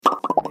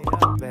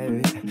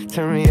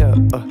turn me up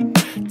a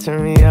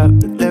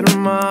little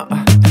more.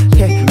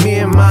 Yeah, me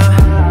and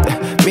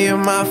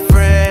my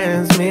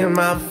friends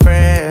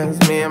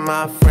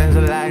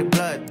are like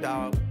blood,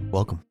 dog.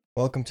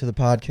 Welcome to the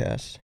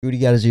podcast. Goody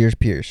got his ears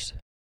pierced.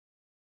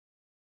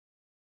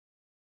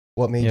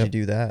 What made you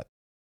do that?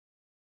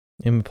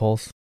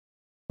 Impulse.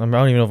 I don't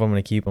even know if I'm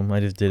going to keep them.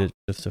 I just did it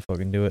just to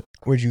fucking do it.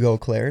 Where'd you go,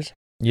 Claire's?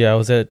 Yeah, I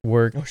was at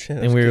work,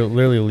 and we were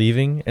literally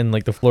leaving, and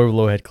like the floor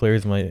below had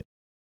Claire's. My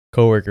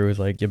coworker was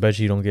like, "I bet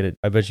you don't get it.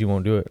 I bet you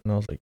won't do it." And I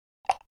was like,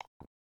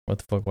 "What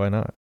the fuck? Why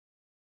not?"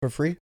 For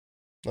free?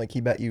 Like he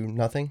bet you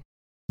nothing?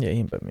 Yeah, he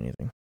didn't bet me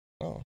anything.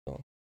 Oh,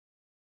 so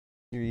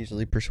you're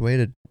easily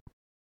persuaded.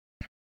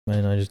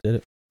 And I just did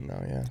it.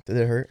 No, yeah. Did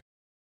it hurt?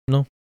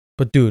 No.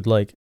 But dude,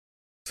 like,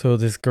 so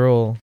this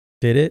girl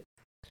did it,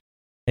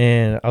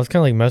 and I was kind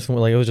of like messing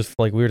with, like, it was just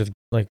like we were just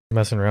like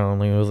messing around.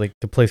 Like, it was like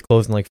the place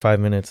closed in like 5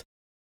 minutes.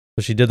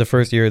 So she did the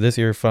first year, this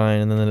year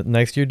fine, and then the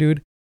next year,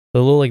 dude,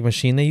 the little like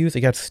machine they use, it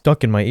got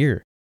stuck in my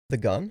ear. The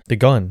gun? The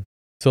gun.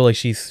 So like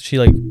she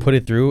like put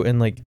it through, and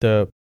like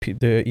the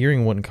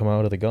earring wouldn't come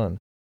out of the gun.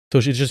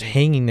 So she's just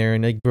hanging there,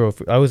 and like, bro,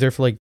 I was there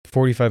for like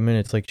 45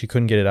 minutes. Like, she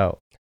couldn't get it out.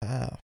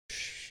 Wow.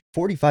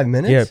 45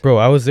 minutes? Yeah, bro,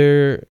 I was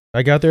there.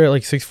 I got there at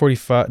like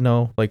 6:45.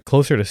 No, like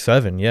closer to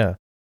 7. Yeah,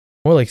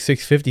 more like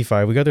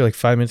 6:55. We got there like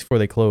 5 minutes before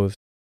they closed,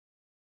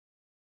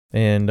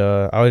 and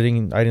I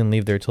didn't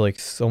leave there till like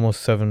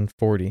almost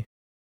 7:40.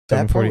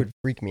 That part would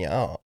freak me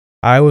out.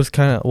 I was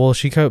kind of, well,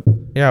 she kept,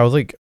 yeah, I was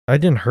like, I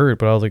didn't hurt,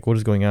 but I was like, what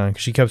is going on?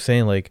 'Cause she kept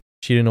saying like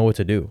she didn't know what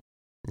to do.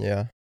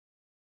 Yeah.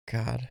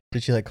 God.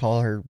 Did she like call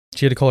her?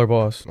 She had to call her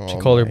boss. She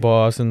called her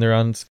boss, and they're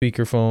on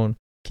speakerphone.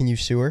 Can you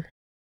sue her?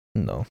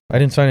 No, I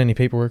didn't sign any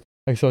paperwork.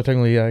 So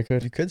technically, yeah, I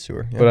could. You could sue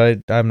her, yeah.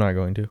 But I'm not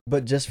going to.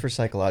 But just for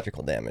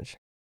psychological damage.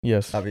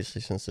 Yes.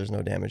 Obviously, since there's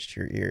no damage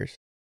to your ears.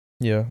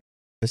 Yeah.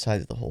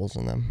 Besides the holes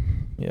in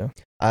them. Yeah.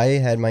 I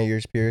had my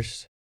ears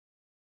pierced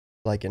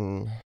like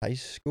in high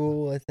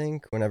school, I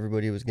think, when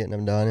everybody was getting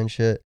them done and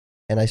shit.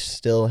 And I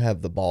still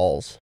have the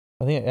balls.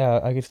 I think, yeah,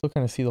 I could still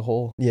kind of see the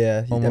hole.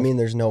 Yeah. Almost. I mean,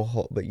 there's no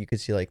hole, but you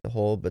could see like the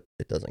hole, but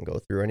it doesn't go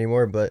through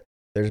anymore. But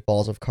there's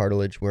balls of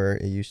cartilage where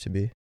it used to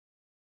be.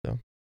 So,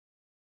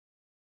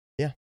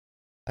 yeah.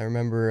 I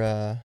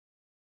remember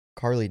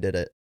Carly did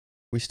it.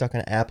 We stuck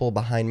an apple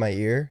behind my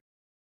ear,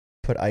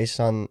 put iced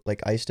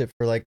it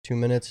for like 2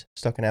 minutes,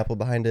 stuck an apple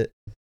behind it,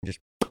 just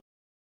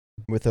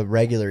with a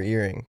regular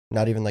earring,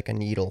 not even like a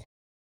needle.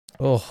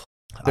 Oh,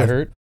 it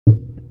hurt?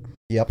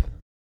 Yep.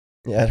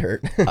 Yeah, it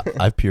hurt.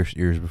 I've pierced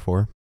ears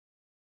before.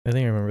 I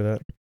think I remember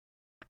that.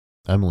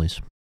 Emily's.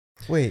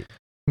 Wait.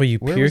 But you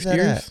pierced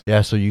ears? At?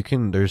 Yeah, so you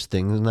can, there's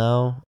things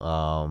now.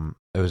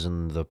 It was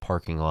in the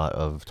parking lot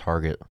of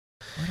Target.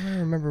 Why do I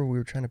remember we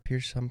were trying to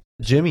pierce some?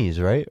 Jimmy's,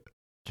 right?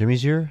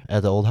 Jimmy's ear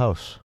at the old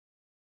house.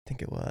 I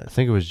think it was. I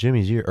think it was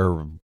Jimmy's ear,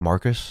 or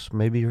Marcus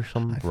maybe, or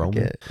some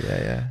Roman.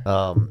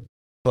 Yeah.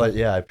 But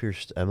yeah, I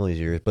pierced Emily's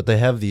ears. But they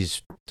have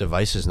these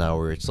devices now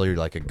where it's literally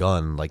like a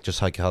gun, like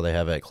just like how they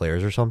have at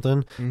Claire's or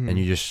something, and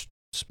you just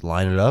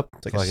line it up.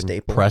 It's like a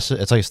stapler. Press it.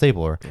 It's like a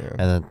stapler, and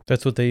then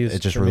that's what they use.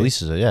 It just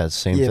releases it. Yeah, it's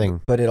the same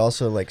thing. But it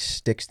also like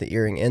sticks the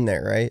earring in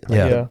there, right?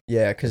 Like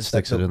yeah, because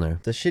sticks it in there.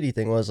 The shitty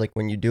thing was like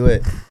when you do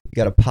it, you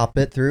gotta pop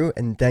it through,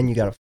 and then you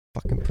gotta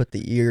fucking put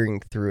the earring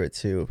through it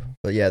too.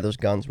 But yeah, those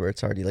guns where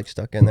it's already like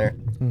stuck in there.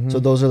 Mm-hmm. So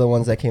those are the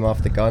ones that came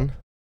off the gun.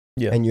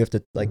 Yeah, and you have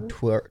to like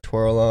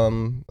twirl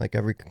them like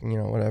every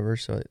whatever,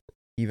 so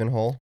even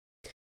hole,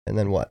 and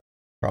then what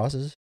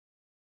crosses?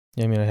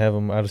 Yeah, I mean I have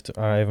them. I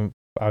haven't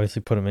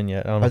obviously put them in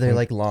yet. I don't know. Are they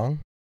like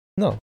long?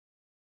 No.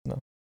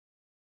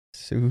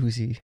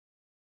 Susie.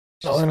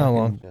 No, they're not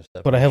long.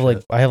 But I have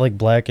like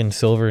black and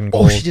silver and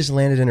gold. Oh, she just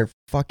landed in her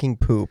fucking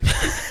poop.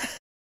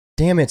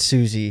 Damn it,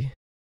 Susie.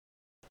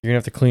 You're gonna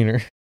have to clean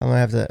her. I'm gonna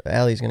have to.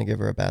 Allie's gonna give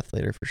her a bath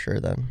later for sure.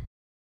 Then.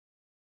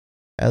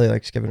 Allie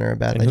likes giving her a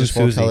bath. And I just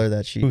won't tell her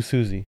that Who's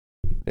Susie?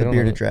 The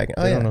bearded dragon.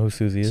 Oh, I yeah. don't know who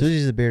Susie is.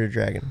 Susie's the bearded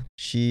dragon.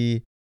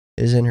 She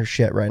is in her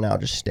shit right now,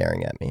 just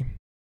staring at me.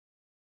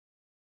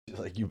 She's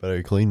like, you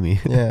better clean me.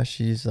 Yeah,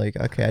 she's like,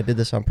 okay, I did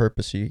this on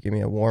purpose so you give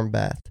me a warm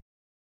bath,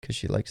 because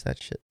she likes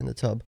that shit in the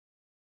tub.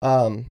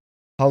 So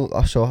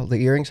the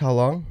earrings, how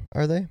long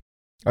are they?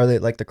 Are they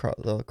like the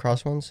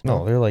cross ones?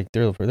 No, they're like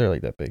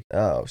that big.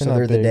 Oh, so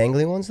they're the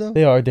dangly ones though?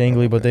 They are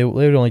dangly, but they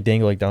would only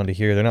dangle like down to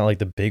here. They're not like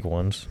the big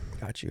ones.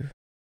 Got you.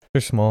 They're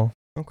small.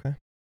 Okay.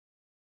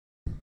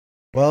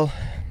 Well,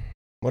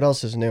 what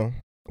else is new?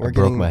 I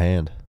broke my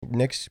hand.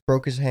 Nick's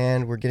broke his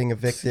hand. We're getting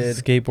evicted.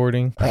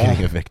 Skateboarding.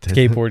 Getting evicted.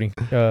 Skateboarding.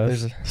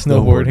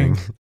 Snowboarding.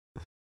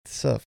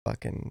 It's a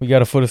fucking... We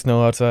got a foot of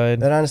snow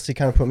outside. That honestly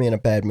kind of put me in a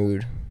bad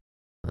mood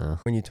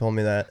when you told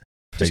me that.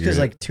 Just because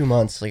like 2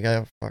 months, like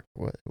fuck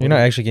what? You're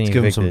not actually getting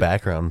evicted. Give him some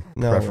background.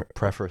 No.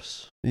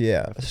 Preface.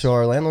 Yeah. So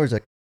our landlord's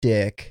a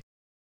dick.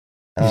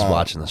 He's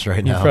watching this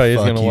right now. He probably is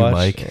gonna watch.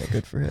 Mike. Yeah,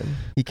 good for him.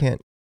 He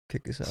can't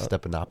kick us out.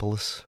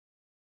 Stephanopoulos.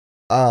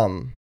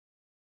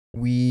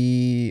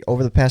 We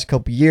over the past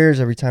couple years,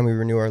 every time we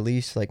renew our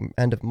lease, like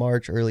end of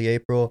March, early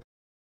April,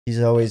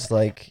 he's always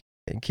like,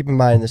 keep in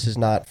mind this is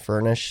not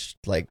furnished.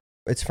 Like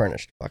it's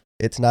furnished. Fuck.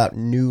 It's not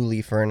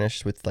newly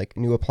furnished with like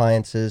new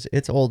appliances.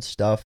 It's old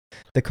stuff.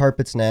 The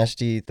carpet's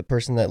nasty. The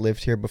person that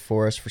lived here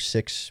before us for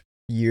 6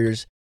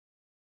 years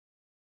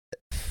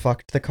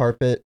fucked the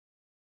carpet,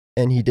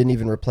 and he didn't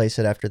even replace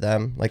it after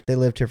them. Like, they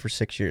lived here for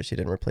 6 years. He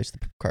didn't replace the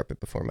carpet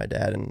before my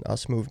dad and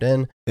us moved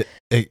in.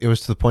 It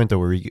was to the point though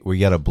where we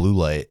got a blue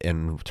light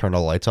and turned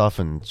all the lights off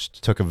and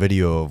took a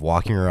video of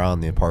walking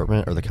around the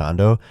apartment or the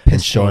condo and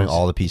Piss showing stains.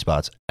 all the pee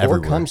spots Or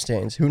everywhere. cum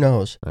stains. Who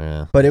knows?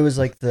 Yeah. But it was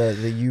like the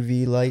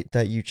UV light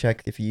that you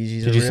check if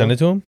Yeezys Did you send it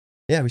to him?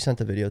 Yeah, we sent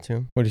the video to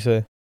him. What did you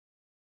say?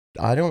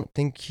 I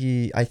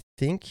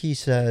think he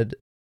said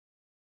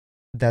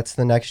that's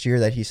the next year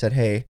that he said,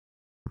 hey,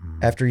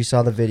 after he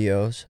saw the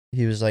videos,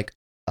 he was like,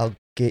 I'll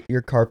get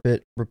your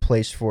carpet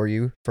replaced for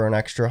you for an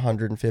extra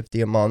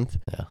 $150 a month.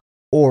 Yeah.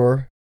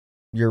 Or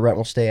your rent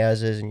will stay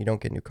as is and you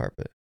don't get new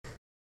carpet.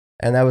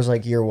 And that was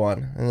like year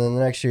one. And then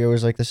the next year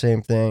was like the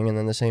same thing and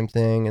then the same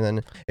thing. And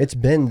then it's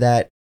been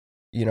that,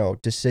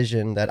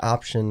 decision, that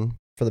option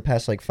for the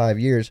past like 5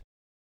 years.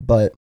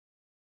 But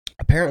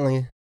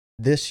apparently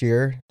this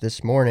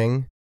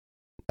morning,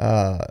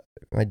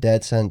 my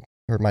dad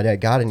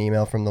got an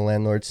email from the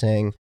landlord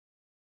saying,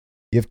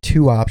 you have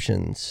 2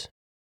 options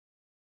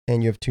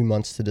and you have 2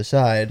 months to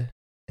decide.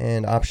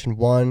 And option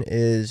 1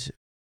 is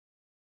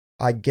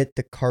I get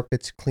the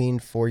carpets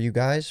cleaned for you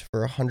guys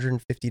for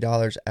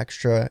 $150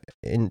 extra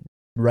in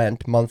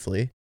rent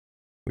monthly,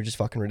 which is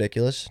fucking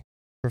ridiculous.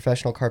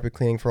 Professional carpet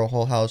cleaning for a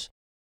whole house.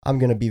 I'm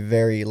going to be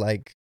very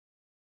like,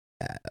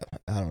 I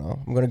don't know.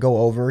 I'm going to go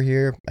over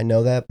here. I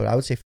know that, but I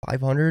would say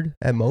 $500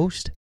 at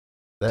most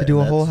to do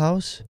a whole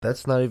house.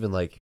 That's not even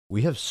like,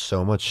 we have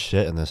so much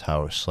shit in this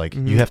house. Like,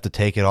 Mhm. you have to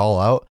take it all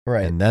out,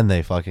 Right. and then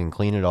they fucking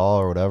clean it all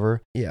or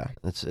whatever. Yeah.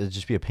 It'd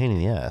just be a pain in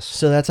the ass.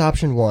 So that's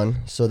option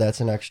 1. So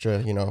that's an extra,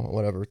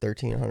 whatever,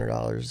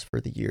 $1,300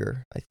 for the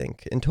year, I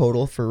think, in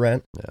total for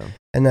rent. Yeah.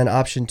 And then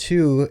option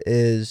 2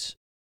 is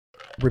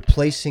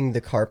replacing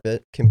the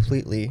carpet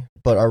completely,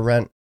 but our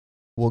rent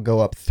will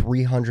go up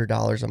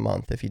 $300 a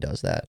month if he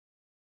does that.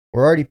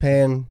 We're already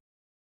paying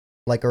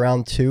like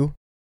around 2,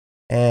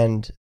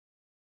 and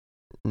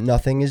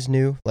nothing is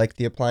new. Like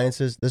the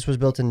appliances, this was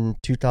built in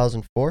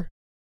 2004,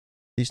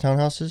 these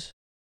townhouses,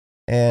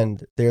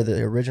 and they're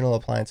the original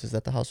appliances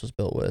that the house was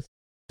built with.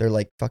 They're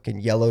like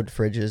fucking yellowed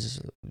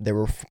fridges. They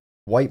were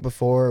white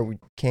before.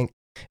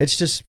 It's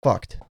just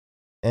fucked.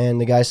 And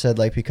the guy said,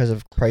 like, because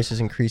of prices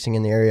increasing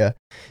in the area,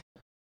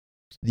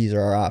 these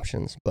are our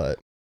options, but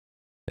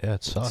Yeah, it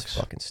it's sucks.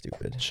 fucking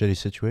stupid Shitty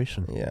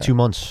situation. Yeah. 2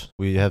 months.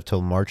 We have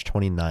till March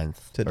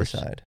 29th. to or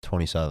decide.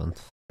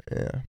 27th.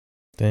 Yeah.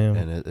 Damn.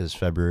 And it is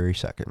February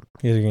 2nd.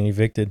 You guys are getting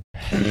evicted.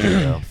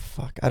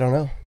 Fuck. I don't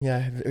know. Yeah.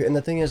 And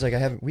the thing is, like,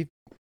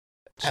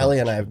 Allie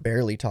and I have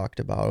barely talked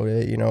about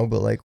it, but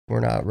like, we're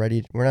not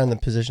ready. We're not in the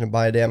position to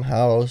buy a damn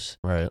house.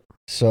 Right.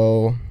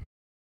 So,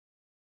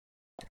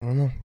 I don't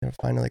know. Gotta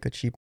find like a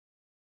cheap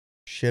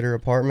shitter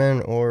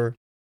apartment, or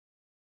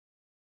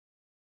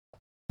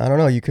I don't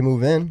know. You can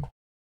move in.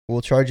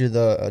 We'll charge you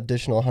the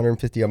additional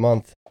 $150 a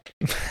month.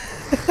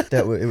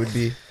 It would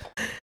be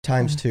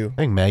times 2.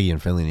 I think Maggie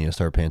and Finley need to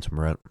start paying some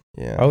rent.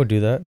 Yeah. I would do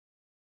that.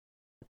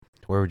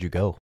 Where would you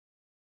go?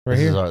 Right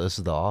here. This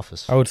is the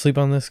office. I would sleep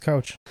on this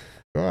couch.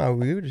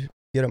 We would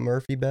get a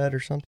Murphy bed or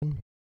something.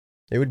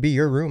 It would be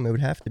your room. It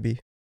would have to be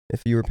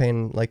if you were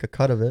paying like a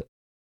cut of it.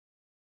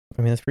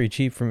 I mean, that's pretty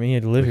cheap for me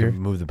to live We here. can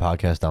move the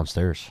podcast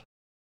downstairs.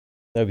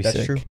 That'd be That's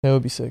sick. true. That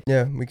would be sick.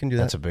 Yeah, we can do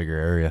That's that. a bigger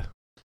area.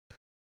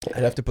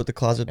 I'd have to put the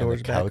closet And the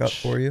doors back up couch.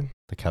 for you.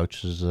 The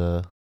couch is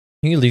You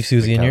can leave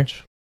Susie in here.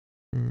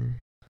 Mm.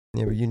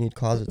 Yeah, but you need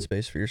closet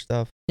space for your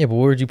stuff. Yeah, but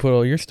where would you put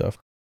all your stuff?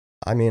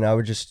 I mean, I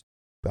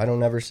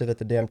don't ever sit at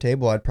the damn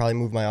table. I'd probably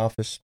move my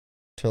office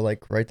to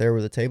like right there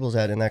where the table's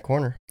at in that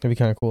corner That'd be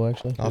kind of cool,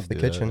 actually. off the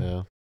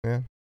kitchen.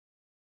 Yeah.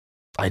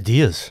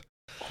 Ideas.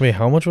 Wait,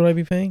 how much would I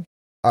be paying?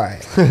 All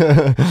right.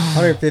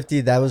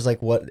 150, that was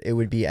like what it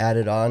would be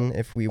added on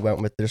if we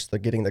went with just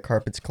getting the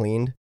carpets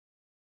cleaned.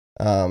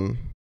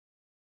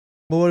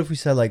 But what if we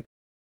said like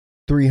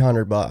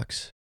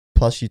 $300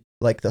 plus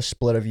like the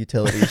split of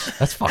utilities?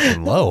 That's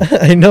fucking low.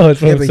 I know,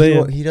 it's what Yeah, I'm but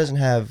saying. he doesn't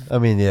have. I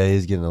mean, yeah,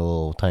 he's getting a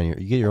little tinier.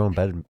 You get your own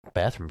bed and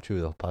bathroom too,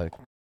 though. Probably.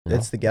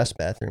 It's the guest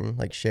bathroom,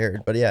 like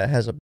shared. But yeah, it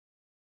has a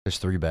There's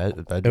 3 beds.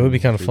 It would be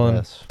kind of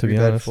fun, to be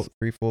honest.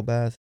 3 full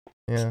bath.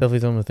 It's Yeah. definitely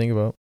something to think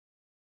about.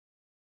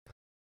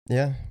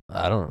 Yeah.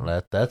 I don't.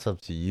 That's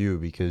up to you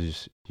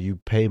because you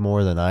pay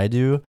more than I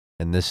do,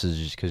 and this is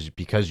just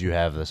because you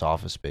have this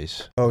office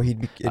space. Oh,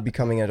 it'd be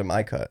coming out of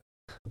my cut.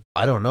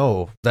 I don't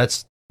know.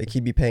 That's Like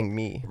he'd be paying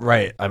me.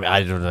 right. I mean,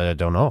 I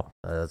don't know.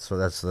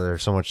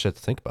 There's so much shit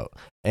to think about,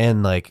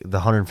 and like the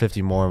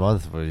 150 more a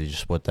month. Would you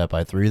just split that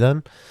by 3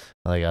 then?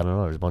 Like I don't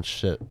know. There's a bunch of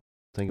shit to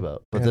think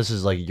about. But Yeah. this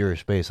is like your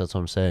space. That's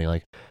what I'm saying.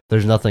 Like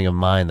there's nothing of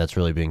mine that's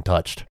really being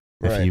touched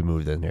if Right. you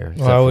moved in here.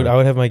 Well, I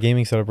would have my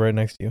gaming setup right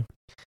next to you.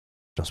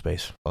 No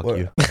space. Fuck What-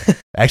 you.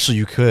 Actually,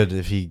 you could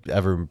if he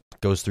ever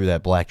goes through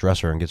that black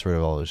dresser and gets rid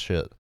of all his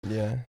shit.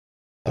 Yeah.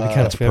 That'd be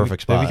kind That's a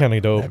perfect spot. That'd be kind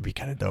of dope. That'd be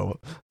kind of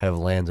dope. Have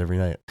LANs every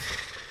night.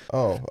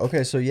 Oh,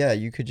 okay. So yeah,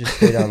 you could just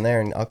stay down there,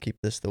 and I'll keep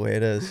this the way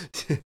it is.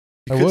 You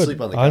I could would.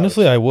 sleep on the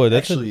Honestly, couch. I would.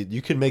 Actually,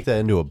 you could make that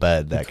into a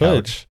bed. That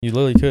could. couch. You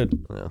literally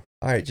could. Yeah.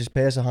 All right, just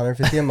pay us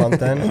 $150 a month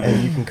then,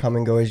 and you can come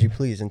and go as you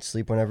please and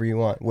sleep whenever you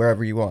want,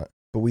 wherever you want.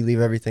 But we leave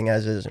everything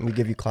as is, and we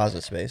give you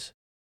closet space.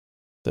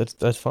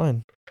 That's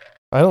fine.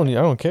 I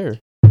don't care.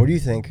 What do you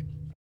think?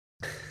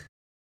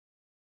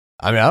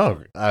 I mean, I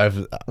don't know if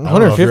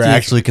 150 you're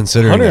actually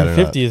considering that or not.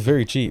 150 is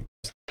very cheap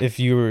if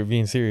you were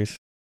being serious.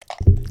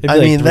 It'd be I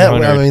like mean,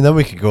 300. then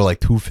we could go like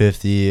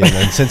 250, and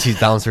then since he's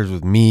downstairs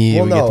with me,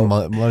 Well, we get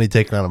the money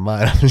taken out of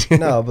mine.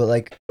 No, but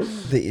like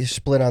the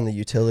split on the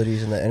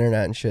utilities and the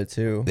internet and shit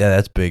too. Yeah,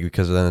 that's big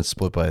because then it's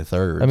split by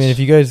thirds. I mean, if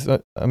you guys,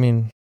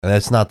 and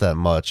that's not that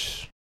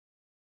much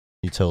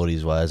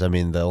utilities wise. I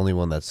mean, the only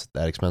one that's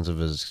that expensive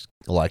is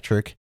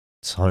electric.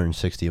 It's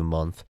 $160 a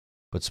month,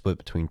 but split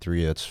between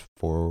three, that's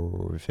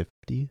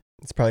 $450.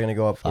 It's probably gonna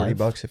go up $40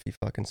 $5. if he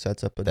fucking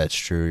sets up a. That's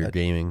true. You're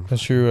gaming.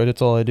 that's true.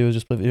 That's all I do is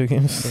just play video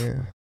games.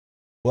 Yeah.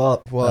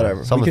 Well,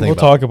 whatever. Something to We'll think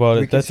about. talk about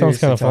We it. can That sounds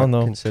kind of seriously fun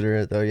though. Consider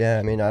it though. Yeah,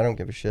 I mean, I don't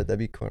give a shit. That'd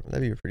be cool.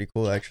 That'd be pretty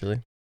cool actually.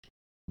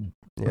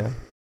 Yeah.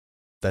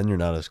 Then you're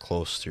not as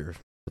close to your,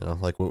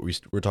 like what we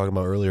were talking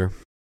about earlier,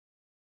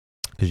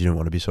 because you don't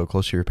want to be so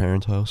close to your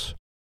parents' house.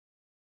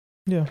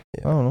 Yeah.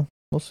 Yeah. I don't know.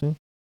 We'll see.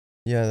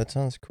 Yeah, that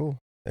sounds cool.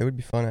 It would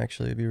be fun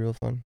actually. It'd be real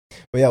fun.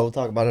 But yeah, we'll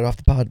talk about it off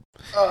the pod.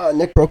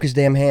 Nick broke his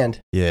damn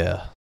hand.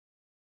 Yeah.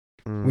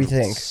 We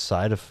think.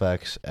 Side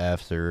effects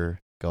after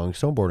going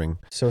snowboarding.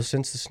 So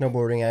since the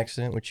snowboarding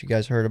accident, which you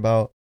guys heard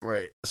about,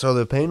 Right. So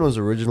the pain was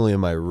originally in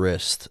my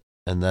wrist,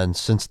 and then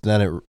since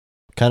then it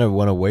kind of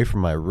went away from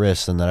my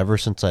wrist, and then ever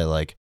since I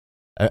like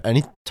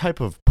any type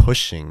of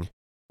pushing,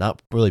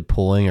 not really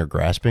pulling or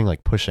grasping,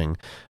 like pushing,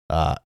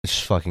 it's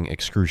just fucking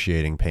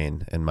excruciating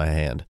pain in my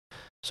hand.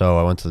 So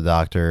I went to the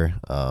doctor.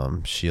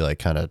 She like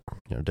kind of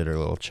did her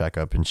little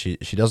checkup, and she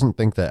doesn't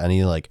think that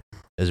any like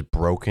is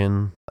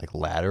broken like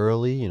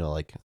laterally,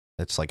 like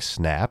it's like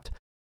snapped,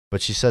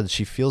 but she said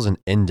she feels an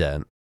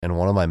indent in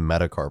one of my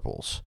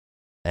metacarpals,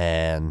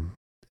 and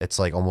it's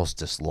like almost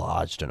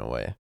dislodged in a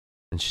way.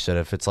 And she said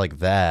if it's like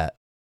that,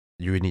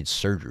 you would need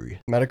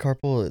surgery.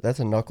 metacarpal, that's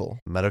a knuckle.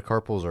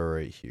 Metacarpals are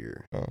right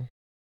here. Oh.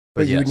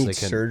 But you yes, would need they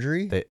can-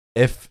 surgery?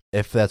 if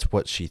that's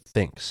what she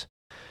thinks.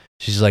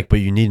 She's like, but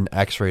you need an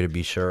x-ray to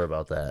be sure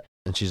about that.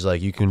 And she's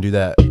like, you can do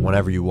that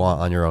whenever you want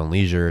on your own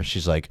leisure.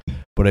 She's like,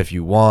 but if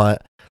you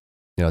want,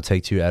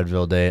 take 2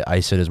 Advil a day,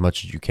 ice it as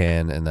much as you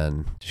can, and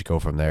then just go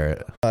from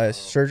there.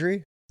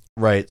 Surgery?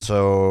 Right.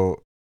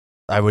 So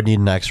I would need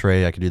an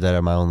x-ray. I could do that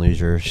at my own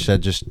leisure. She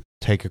said just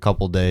take a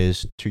couple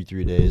days,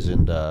 2-3 days,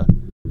 and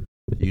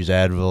use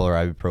Advil or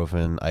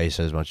ibuprofen, ice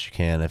as much as you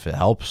can. If it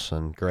helps,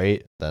 then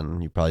great. Then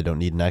you probably don't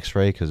need an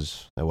x-ray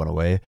because it went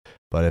away.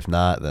 But if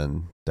not,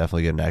 then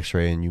definitely get an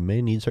x-ray, and you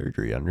may need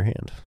surgery on your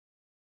hand.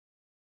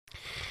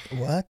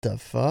 What the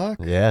fuck?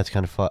 Yeah, it's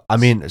kind of fun. I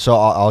mean, so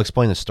I'll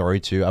explain the story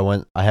too.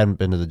 I hadn't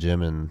been to the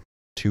gym in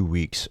 2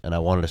 weeks, and I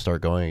wanted to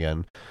start going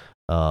again.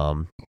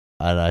 And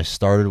I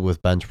started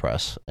with bench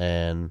press,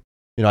 and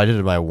I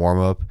did my warm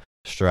up,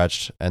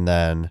 stretched, and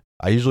then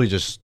I usually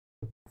just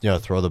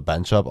throw the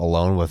bench up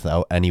alone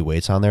without any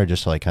weights on there,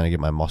 just to like kind of get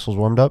my muscles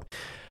warmed up.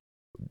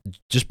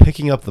 Just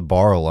picking up the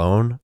bar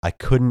alone, I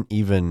couldn't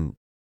even.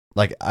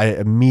 Like, I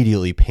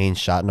immediately pain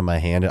shot into my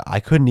hand. I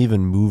couldn't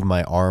even move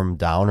my arm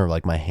down or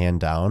like my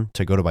hand down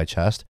to go to my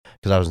chest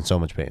because I was in so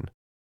much pain.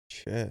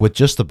 Shit. With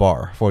just the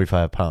bar,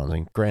 45 pounds.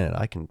 And granted,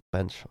 I can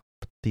bench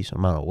a decent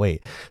amount of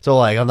weight. So,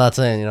 like, I'm not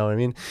saying, you know what I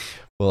mean?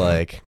 But,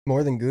 like,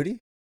 More than Goody?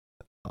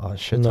 oh,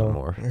 shit, No.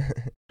 more.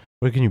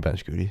 What can you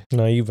bench, Goody?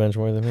 No, you bench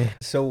more than me.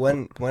 So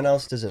when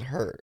else does it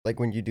hurt? Like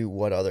when you do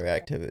what other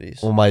activities?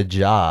 Well, my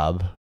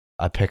job,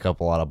 I pick up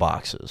a lot of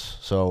boxes.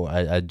 So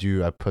I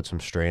put some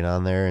strain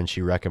on there, and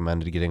she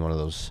recommended getting one of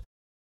those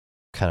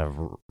kind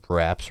of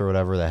wraps or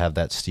whatever that have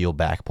that steel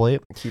back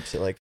plate. It keeps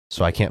it like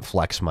So I can't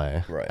flex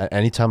my, right.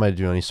 anytime I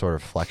do any sort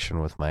of flexion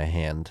with my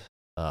hand,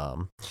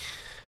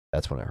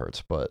 that's when it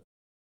hurts. But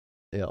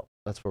yeah,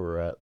 that's where we're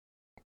at.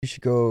 You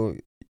should go.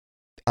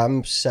 I'm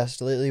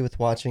obsessed lately with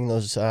watching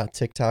those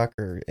TikTok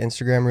or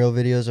Instagram reel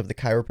videos of the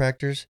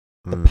chiropractors,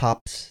 the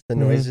pops, the Mhm.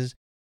 noises.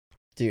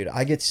 Dude,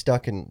 I get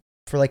stuck in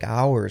for like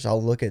hours.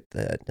 I'll look at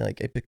that. Like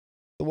the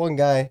one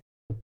guy,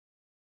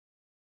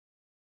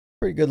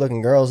 pretty good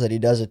looking girls that he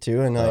does it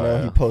to, and I Oh, know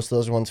yeah. he posts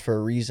those ones for a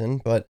reason.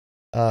 But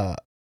I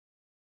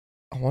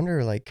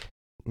wonder, like,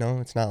 no,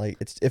 it's not like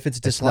it's if it's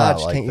It's not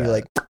dislodged. like Can't you that.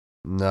 like?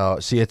 No,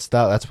 see, it's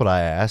not, that's what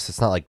I asked.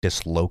 It's not like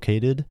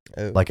dislocated,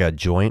 Oh, like a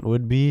joint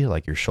would be,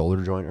 like your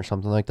shoulder joint or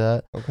something like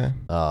that. okay.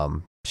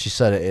 She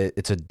said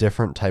it's a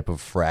different type of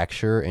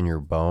fracture in your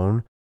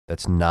bone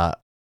that's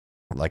not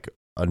like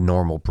a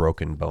normal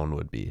broken bone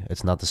would be.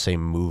 It's not the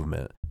same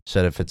movement.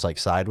 Said if it's like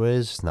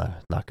sideways, it's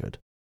not good.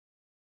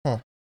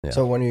 Yeah.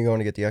 So when are you going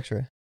to get the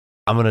X-ray?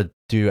 I'm gonna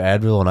do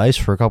Advil and ice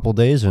for a couple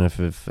days, and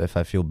if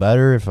I feel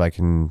better, if I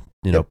can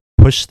Yep.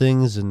 push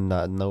things and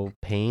no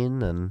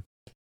pain, and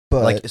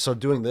But like so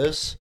doing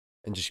this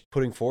and just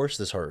putting force,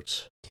 this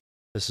hurts.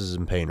 This is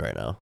in pain right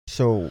now.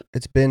 So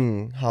it's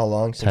been how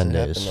long since 10 it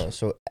happened days. though?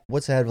 So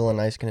what's Advil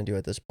and Ice gonna do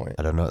at this point?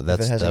 I don't know. If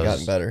it hasn't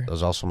gotten better. That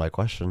was also my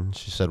question.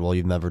 She said, "Well,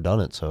 you've never done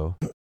it, so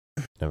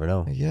never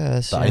know."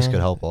 Yes. The ice could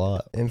help a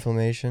lot.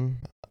 Inflammation,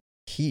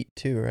 heat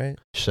too, right?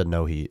 She said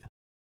no heat.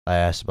 I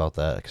asked about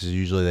that because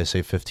usually they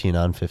say 15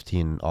 on,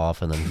 15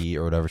 off, and then heat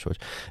or whatever switch.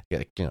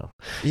 Yeah,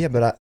 Yeah,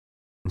 but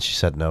And she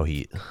said no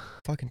heat.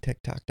 fucking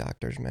TikTok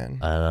doctors, man.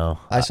 I know.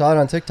 I saw it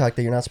on TikTok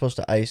that you're not supposed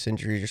to ice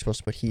injuries. You're supposed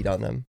to put heat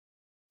on them.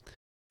 I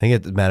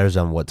think it matters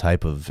on what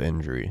type of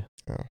injury.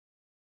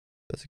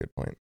 That's a good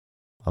point.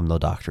 I'm no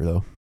doctor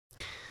though.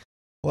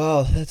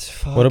 Wow, that's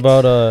fucked. What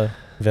about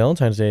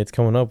Valentine's Day? It's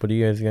coming up. What are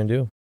you guys gonna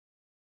do?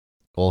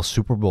 Well,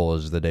 Super Bowl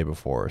is the day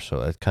before,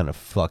 so it kind of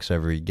fucks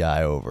every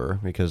guy over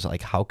because,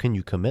 like, how can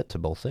you commit to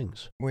both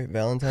things? Wait,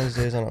 Valentine's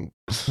Day is on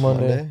a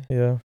Monday. Monday?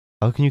 Yeah.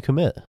 How can you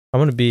commit? I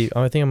think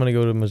I'm gonna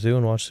go to Mizzou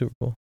and watch Super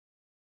Bowl.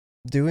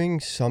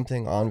 Doing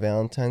something on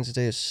Valentine's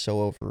Day is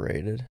so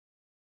overrated.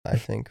 I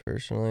think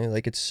personally,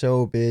 like it's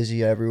so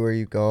busy everywhere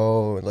you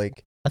go.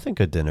 Like, I think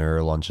a dinner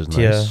or lunch is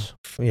nice.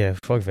 Yeah.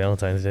 Fuck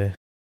Valentine's Day.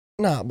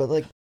 nah, but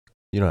like,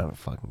 You don't have a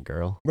fucking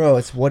girl. bro,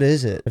 it's what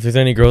is it? If there's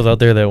any girls out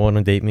there that want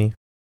to date me,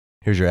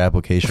 Here's your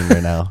application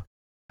right now.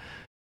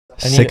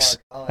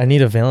 I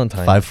need a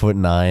Valentine.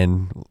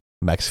 5'9"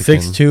 Mexican.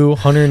 6'2",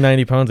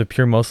 190 pounds of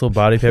pure muscle.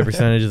 Body fat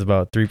percentage is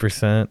about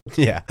 3%.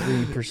 Yeah.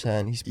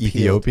 3%. He's peeled.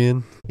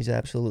 Ethiopian. He's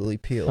absolutely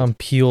peeled. I'm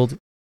peeled.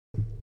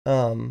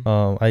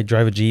 I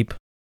drive a Jeep.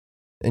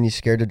 And he's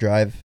scared to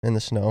drive in the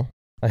snow.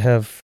 I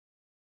have,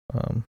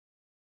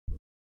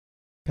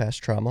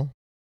 Past trauma.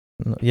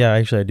 yeah,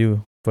 actually I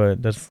do,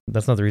 but that's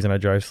not the reason I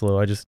drive slow.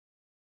 If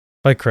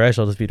I crash,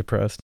 I'll just be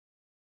depressed.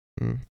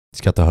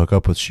 He's got the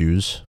hookup with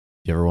shoes.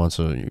 You ever want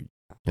to,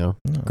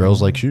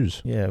 girls like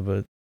shoes. Yeah,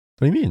 but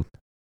What do you mean?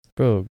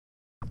 bro,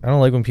 I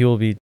don't like when people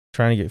be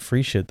trying to get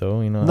free shit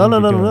though. You know? No. I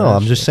don't be doing that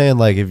I'm just shit. saying,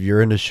 like, if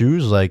you're into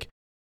shoes, like,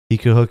 he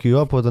could hook you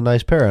up with a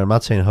nice pair. I'm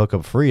not saying hook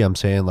up free. I'm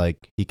saying, like,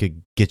 he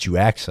could get you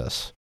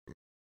access. You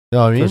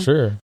know what I mean? For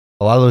sure.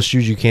 A lot of those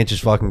shoes you can't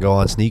just fucking go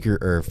on Sneaker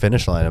or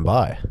Finish Line and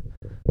buy.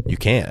 You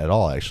can't at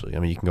all, actually. I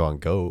mean, you can go on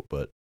Goat,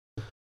 but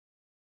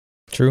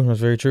True. That's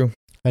very true.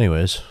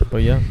 anyways.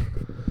 But yeah,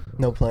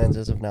 No plans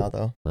as of now,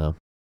 though.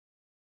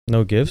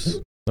 no gifts.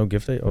 No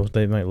gift.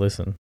 They might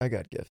listen. I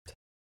got gift.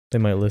 They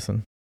might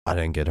listen. I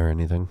didn't get her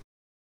anything.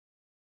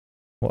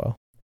 Wow.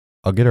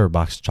 I'll get her a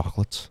box of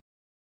chocolates.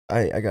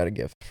 I got a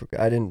gift.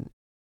 I didn't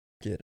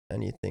get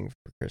anything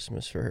for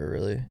Christmas for her,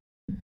 really.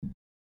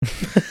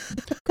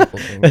 Couple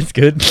things. That's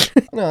good.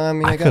 No, I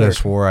mean, I I got could her. have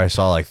swore I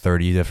saw like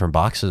 30 different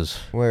boxes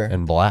Where?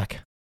 in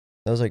black.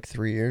 That was like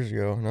 3 years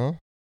ago, no?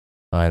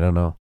 I don't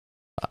know.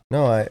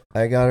 No,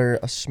 I got her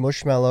a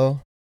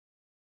Smushmallow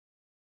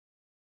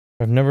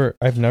I've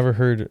never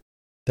heard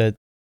that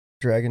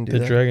dragon do the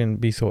that. dragon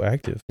be so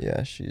active.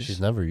 Yeah, She's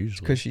never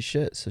usually. because she's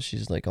shit, so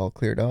she's like all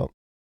cleared out.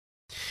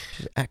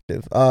 She's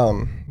active.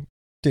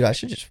 Dude, I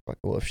should just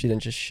well, if she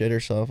didn't just shit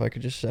herself, I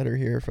could just set her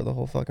here for the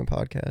whole fucking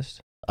podcast.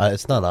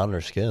 It's not on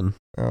her skin.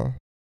 Oh,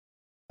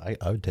 I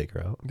would take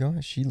her out.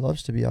 gosh, she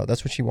loves to be out.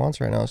 That's what she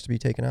wants right now, is to be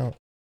taken out.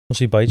 Will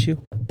she bite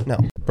you? No.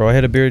 Bro, I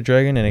had a bearded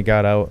dragon and it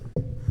got out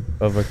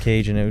of a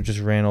cage and it just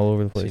ran all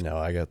over the place. See, now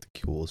I got the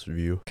coolest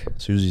view.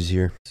 Susie's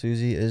here.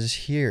 Susie is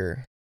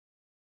here.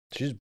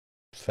 She's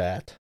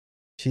fat.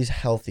 She's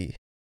healthy.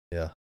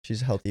 Yeah.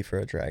 She's healthy for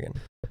a dragon.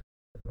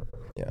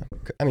 Yeah.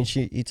 I mean,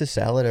 she eats a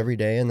salad every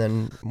day and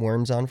then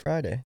worms on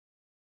Friday.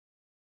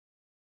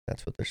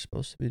 That's what they're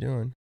supposed to be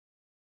doing.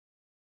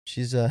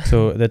 She's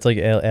So that's like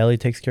Allie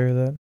takes care of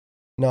that?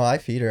 No, I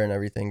feed her and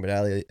everything, but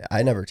Allie,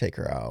 I never take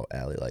her out.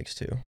 Allie likes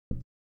to.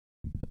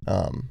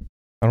 I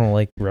don't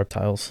like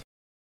reptiles.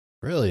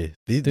 Really?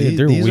 Dude, These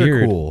they're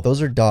weird. are cool.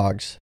 Those are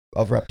dogs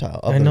of reptile.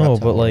 Of I the know,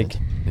 reptile but like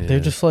world. they're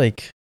just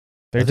like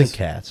I they're think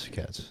just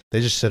cats. They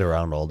just sit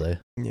around all day.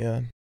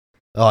 Yeah.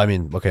 Oh, I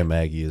mean, okay,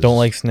 Maggie is. don't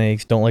like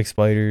snakes, don't like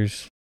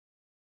spiders.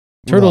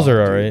 Turtles No, are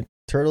dude. alright.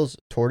 Tortoise.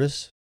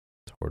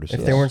 tortoises.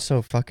 If they weren't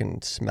so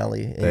fucking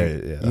smelly,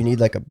 and Yeah. you need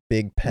like a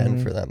big pen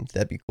Mhm. for them.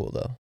 That'd be cool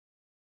though.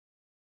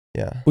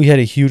 Yeah. We had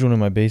a huge one in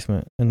my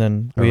basement, and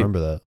then I remember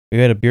that. we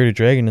had a bearded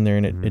dragon in there,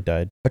 and Mhm. it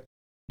died.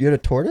 You had a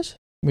tortoise?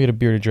 We had a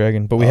bearded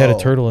dragon, but we had a Oh.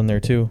 turtle in there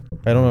too.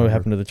 I don't know what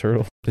happened to the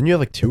turtle. Didn't you have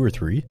like 2 or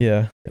 3?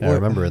 Yeah, Yeah, I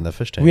remember in the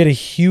fish tank. we had a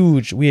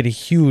huge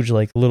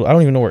like little. I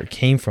don't even know where it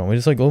came from. It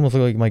just like almost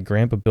looked like my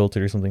grandpa built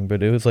it or something.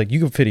 But it was like you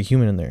could fit a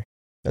human in there.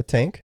 A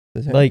tank?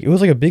 The tank? Like it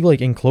was like a big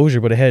like enclosure,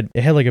 but it had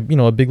like a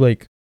big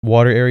like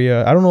water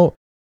area. I don't know.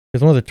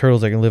 It's one of the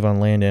turtles that can live on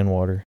land and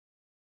water.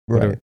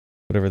 right.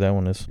 Whatever that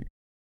one is.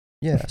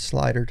 Yeah,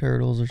 slider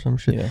turtles or some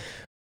shit. Yeah,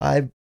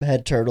 I've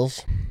had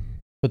turtles.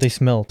 but they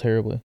smell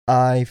terribly.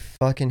 I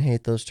fucking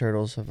hate those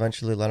turtles.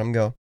 Eventually let them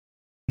go.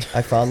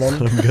 I found them.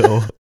 Let 'em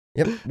go.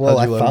 Yep. Well,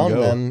 I How'd you let 'em found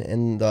go? them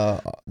in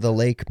the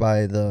lake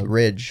by the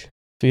ridge.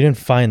 So you didn't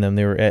find them;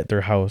 they were at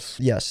their house.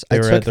 Yes, They I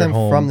were took at their them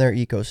home. from their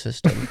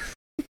ecosystem.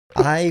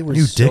 I was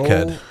You so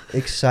dickhead.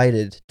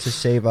 excited to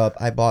save up.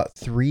 I bought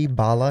 3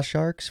 bala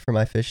sharks for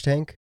my fish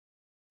tank.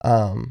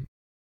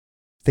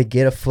 They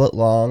get a foot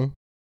long,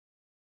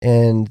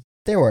 and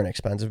they weren't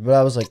expensive. But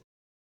I was like,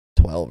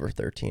 12 or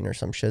 13 or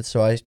some shit.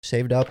 So I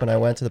saved up and I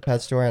went to the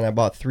pet store and I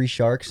bought 3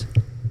 sharks,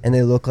 and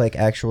they look like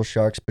actual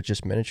sharks but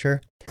just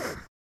miniature.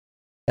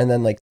 And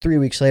then like 3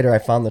 weeks later, I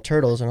found the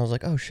turtles and I was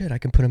like, oh shit, I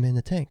can put them in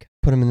the tank.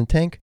 Put them in the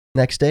tank.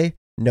 Next day,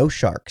 no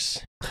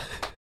sharks.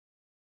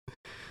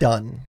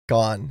 Done.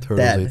 Gone. Turtles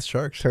Dead. ate the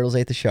sharks. Turtles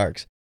ate the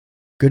sharks.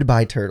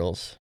 Goodbye,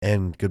 turtles.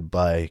 And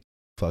goodbye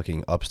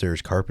fucking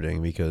upstairs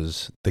carpeting,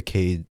 because the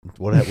cage,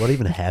 what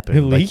even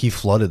happened? Like, he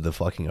flooded the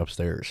fucking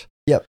upstairs.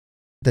 Yep.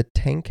 The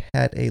tank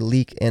had a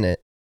leak in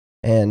it.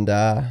 And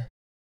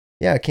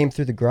yeah, it came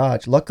through the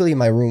garage. Luckily,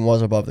 my room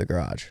was above the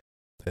garage.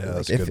 Yeah,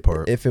 that's Like, a good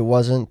part. If it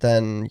wasn't,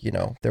 then, you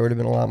know, there would have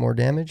been a lot more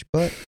damage.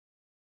 But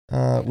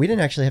we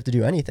didn't actually have to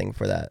do anything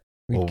for that.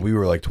 We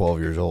were like 12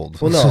 years old.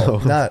 Well, no,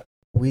 so. not.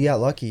 We got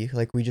lucky.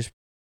 Like, we just,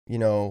 you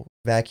know,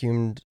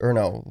 vacuumed, or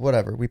no,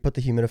 whatever. We put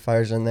the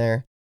humidifiers in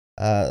there.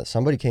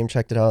 Somebody came,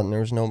 checked it out, and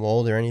there was no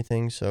mold or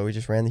anything. So we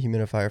just ran the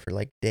humidifier for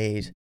like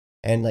days.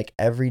 And like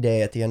every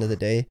day at the end of the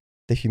day,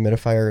 the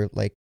humidifier,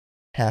 like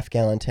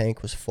half-gallon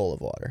tank, was full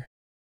of water.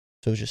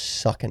 So it was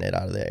just sucking it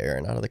out of the air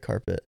and out of the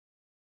carpet.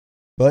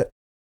 But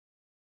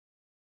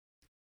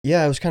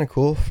yeah, it was kind of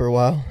cool for a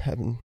while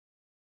having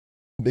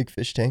a big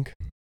fish tank.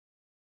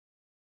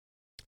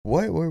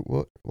 Why were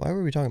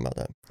we talking about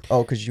that?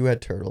 Oh, because you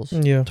had turtles.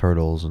 Yeah.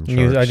 Turtles and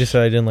sharks. I just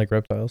said I didn't like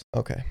reptiles.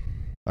 Okay.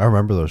 I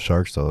remember those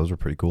sharks, though. Those were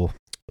pretty cool.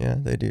 Yeah,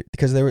 they do,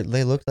 because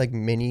they looked like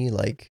mini,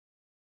 like,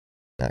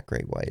 not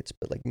great whites,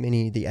 but like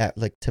mini,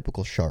 like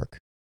typical shark.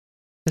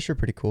 Fish are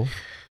pretty cool.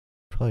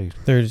 Probably.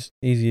 They're just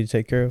easy to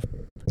take care of.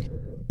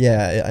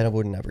 Yeah, I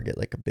would never get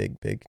like a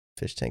big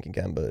fish tank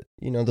again, but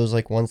you know those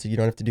like ones that you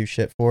don't have to do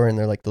shit for, and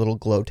they're like the little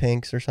glow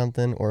tanks or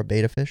something, or a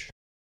beta fish.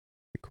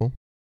 Pretty cool.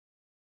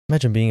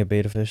 Imagine being a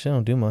beta fish. They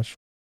don't do much.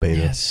 Beta.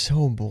 Yeah, it's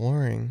so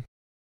boring.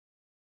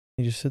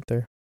 You just sit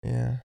there.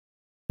 Yeah.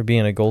 Or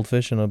being a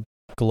goldfish in a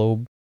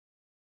globe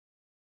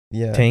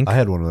Yeah. tank. I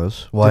had one of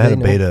those. Well, Do I had they a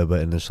know- beta,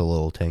 but in just a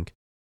little tank.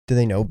 Do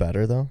they know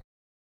better though?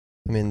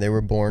 I mean, they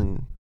were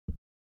born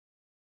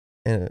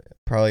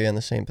probably in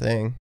the same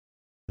thing.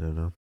 I don't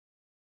know.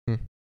 Hmm.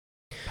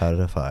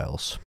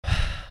 Pedophiles.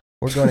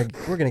 We're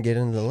gonna get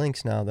into the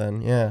links now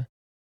then. Yeah.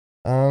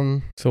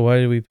 So why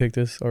did we pick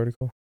this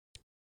article?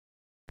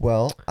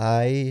 Well,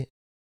 I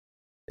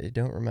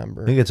don't I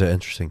remember. think it's an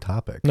interesting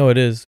topic. No, it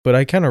is. But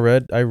I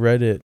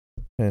read it,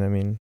 and I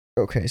mean,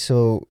 Okay,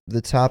 so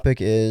the topic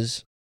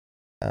is,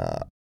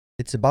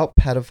 it's about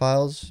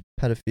pedophiles,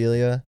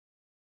 pedophilia.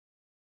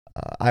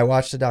 I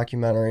watched a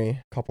documentary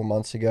a couple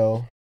months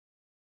ago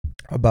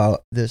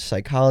about this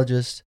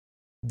psychologist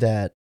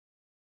that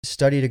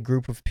studied a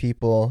group of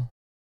people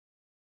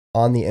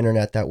on the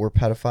internet that were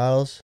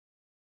pedophiles,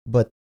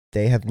 but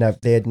they had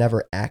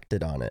never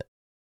acted on it.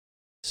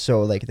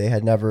 So like they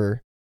had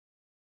never,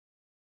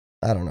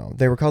 I don't know,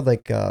 they were called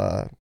like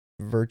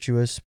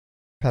virtuous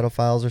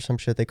pedophiles or some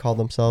shit they called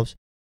themselves.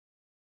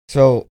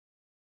 So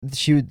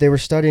they were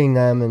studying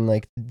them and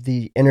like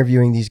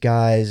interviewing these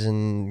guys,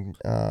 and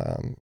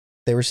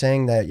they were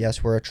saying that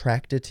yes, we're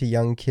attracted to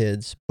young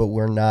kids, but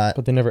we're not.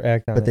 but they never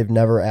act on But it. they've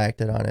never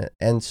acted on it.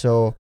 And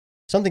so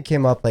something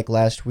came up like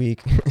last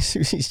week.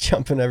 Susie's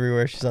jumping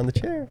everywhere. She's on the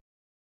chair.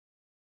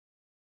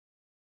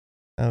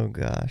 Oh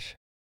gosh.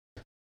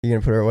 You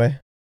gonna put her away?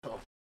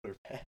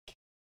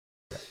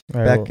 All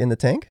right, Back well, in the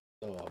tank?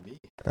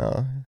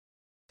 Oh.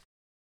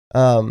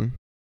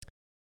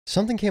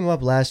 Something came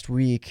up last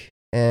week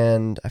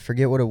and I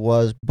forget what it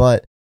was,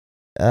 but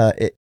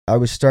I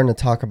was starting to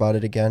talk about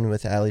it again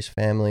with Allie's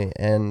family,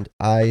 and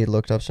I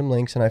looked up some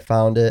links and I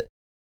found it,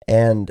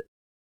 and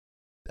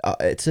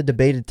it's a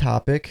debated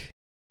topic,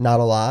 not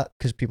a lot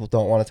because people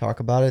don't want to talk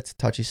about it. It's a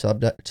touchy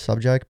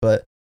subject,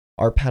 but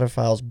are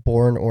pedophiles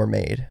born or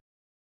made?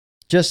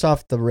 Just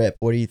off the rip,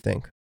 what do you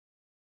think?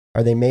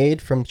 Are they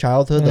made from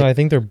childhood, no, like I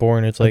think they're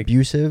born. It's like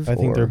abusive? I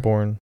think they're or-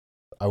 born.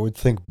 I would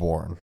think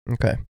born.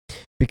 Okay,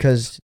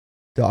 because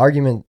the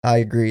argument, I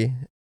agree,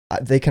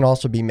 they can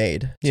also be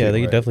made. Yeah, too, they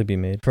could right? definitely be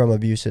made. From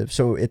abusive.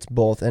 So it's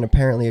both. And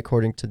apparently,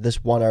 according to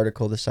this one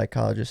article, the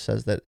psychologist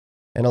says that,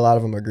 and a lot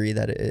of them agree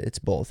that it's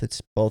both. It's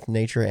both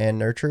nature and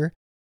nurture.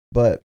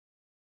 But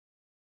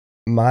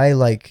my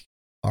like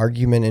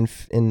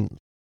argument in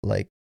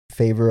like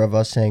favor of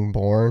us saying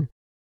born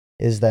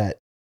is that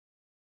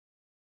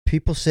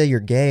people say you're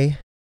gay,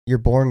 you're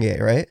born gay,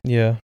 right?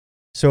 Yeah.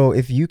 So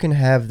if you can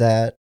have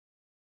that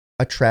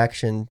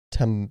attraction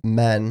to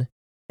men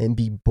and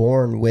be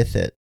born with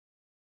it,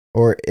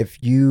 or if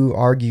you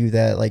argue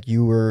that like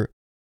you were,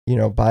 you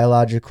know,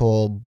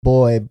 biological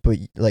boy, but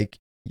like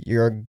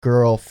you're a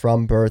girl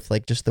from birth,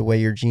 like just the way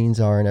your genes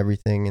are and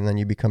everything, and then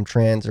you become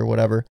trans or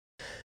whatever,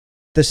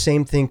 the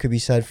same thing could be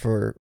said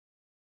for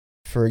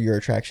your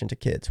attraction to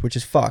kids, which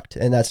is fucked.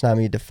 And that's not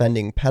me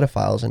defending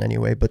pedophiles in any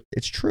way, but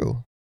it's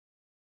true.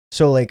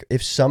 So like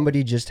if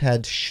somebody just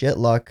had shit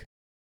luck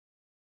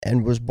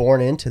and was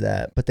born into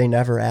that, but they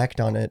never act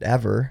on it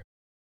ever,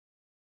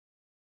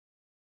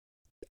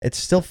 it's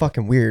still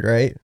fucking weird,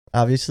 right?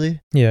 Obviously.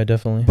 Yeah,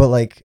 definitely. But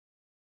like,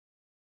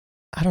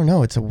 I don't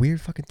know. It's a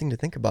weird fucking thing to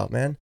think about,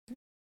 man.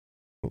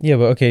 Yeah,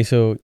 but okay,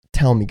 so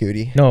Tell me,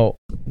 Goody. No.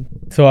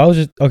 So I was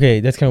just okay.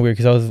 That's kind of weird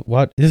because I was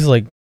what this is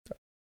like.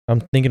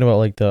 I'm thinking about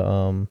like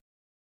the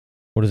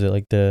what is it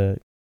like the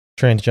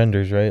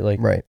transgenders, right? Like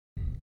Right.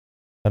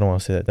 I don't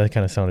want to say that. That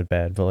kind of sounded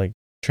bad, but like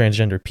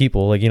transgender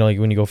people, like like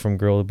when you go from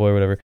girl to boy, or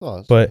whatever.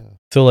 Oh, But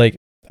so like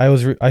I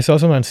saw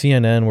something on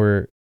CNN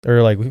where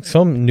or like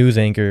some news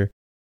anchor.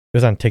 It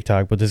was on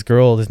TikTok, but this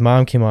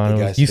mom came on.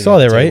 And you saw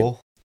that, right?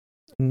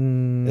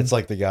 It's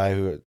like the guy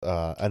who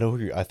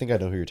I think I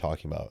know who you're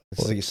talking about.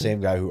 It's like the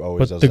same guy who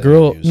always does the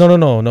girl. interviews.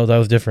 No, that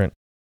was different.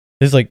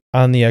 This is like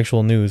on the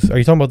actual news. Are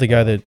you talking about the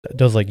guy that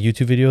does like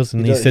YouTube videos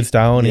and he sits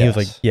down and he was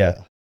like,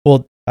 yeah.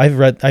 Well,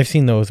 I've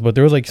seen those, but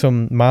there was like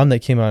some mom that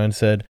came on and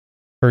said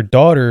her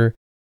daughter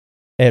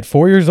at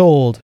 4 years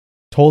old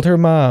told her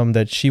mom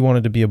that she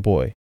wanted to be a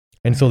boy,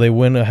 and so they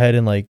went ahead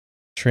and like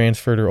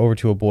transferred her over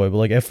to a boy. But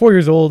like at 4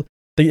 years old,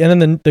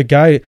 and then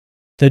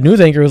the news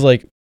anchor was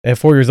like, at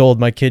 4 years old,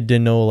 my kid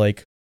didn't know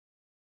like,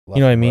 you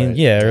know what I mean? Right.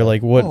 Yeah, or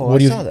like what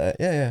do you? I saw that.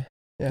 Yeah.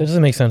 That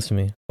doesn't make sense to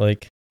me.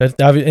 Like that's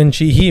and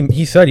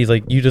he said he's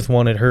like you just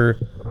wanted her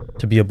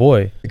to be a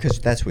boy because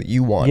that's what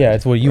you wanted. Yeah,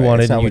 it's what you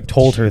wanted, and you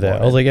told her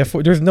that. Wanted. I was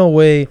like, there's no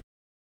way.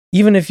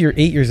 Even if you're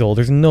 8 years old,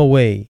 there's no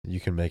way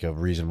you can make a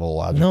reasonable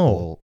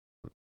logical.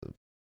 No,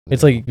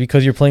 it's like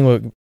because you're playing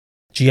with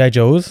GI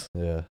Joes,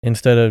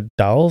 instead of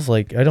dolls.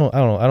 Like I don't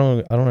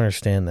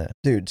understand that,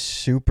 dude.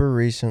 Super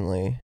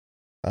recently,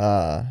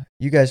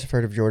 you guys have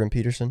heard of Jordan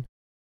Peterson?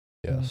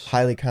 Yes.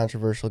 Highly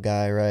controversial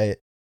guy, right?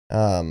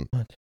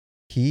 What?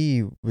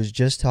 He was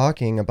just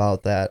talking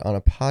about that on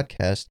a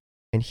podcast,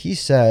 and he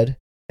said,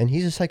 and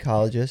he's a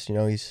psychologist,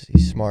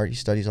 he's smart, he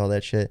studies all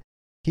that shit.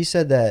 He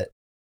said that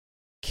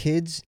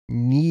kids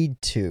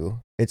need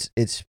to, it's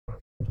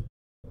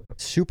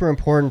super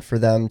important for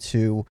them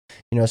to,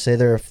 say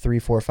they're a 3,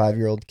 4,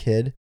 5-year-old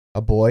kid,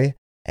 a boy,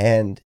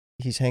 and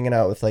he's hanging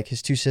out with like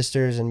his 2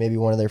 sisters and maybe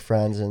one of their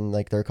friends, and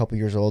like they're a couple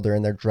years older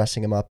and they're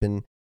dressing him up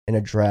in a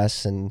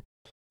dress and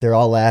they're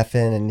all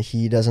laughing and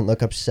he doesn't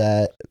look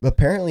upset.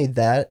 Apparently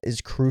that is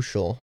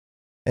crucial.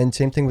 And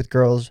same thing with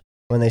girls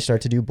when they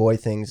start to do boy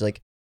things. Like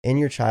in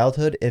your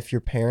childhood, if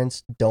your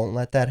parents don't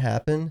let that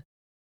happen,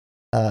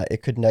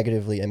 it could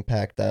negatively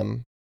impact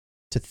them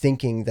to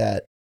thinking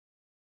that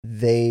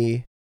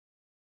they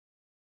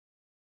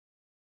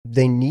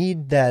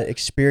need that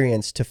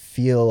experience to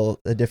feel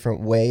a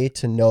different way,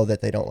 to know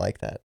that they don't like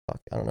that.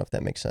 Fuck, I don't know if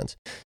that makes sense.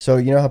 So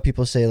you know how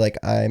people say like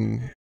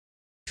I'm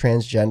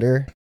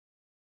transgender?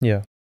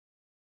 Yeah.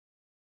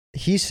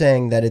 He's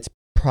saying that it's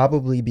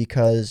probably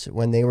because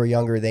when they were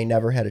younger, they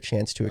never had a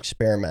chance to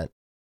experiment.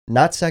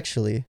 Not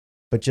sexually,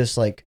 but just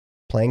like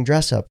playing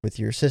dress up with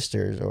your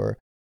sisters, or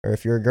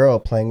if you're a girl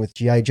playing with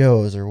G.I.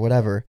 Joes or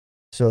whatever.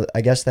 So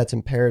I guess that's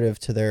imperative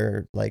to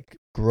their like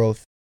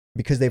growth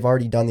because they've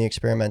already done the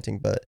experimenting.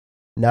 But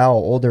now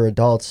older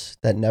adults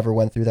that never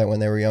went through that when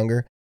they were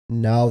younger,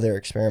 now they're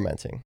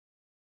experimenting.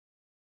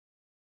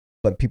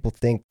 But people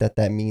think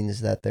that means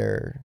that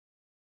they're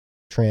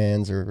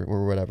trans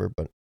or whatever,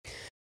 but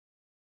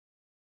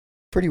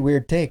pretty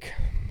weird take.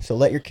 So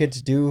let your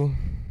kids do.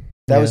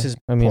 That was his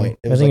point.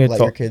 It was like let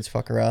your kids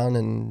fuck around,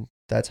 and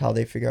that's how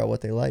they figure out what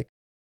they like.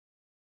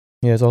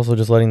 Yeah, it's also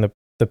just letting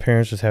the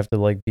parents just have to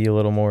like be a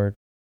little more,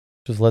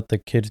 just let the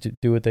kids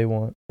do what they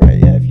want. Right,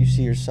 yeah. If you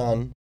see your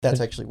son, that's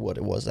actually what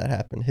it was that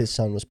happened. His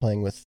son was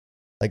playing with,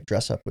 like,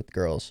 dress up with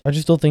girls. I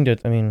just still think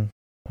that, I don't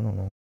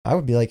know. I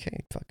would be like,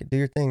 hey, fuck it, do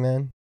your thing,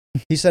 man.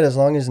 He said as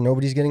long as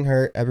nobody's getting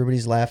hurt,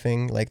 everybody's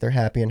laughing, like they're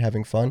happy and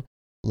having fun,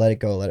 let it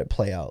go, let it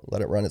play out,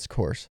 let it run its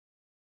course.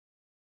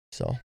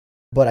 So,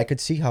 but I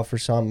could see how for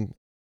some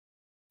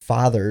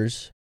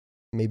fathers,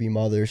 maybe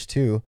mothers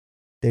too,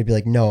 they'd be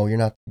like, no, you're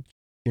not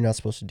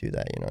supposed to do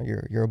that.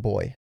 You're a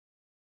boy.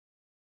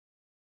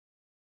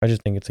 I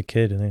just think it's a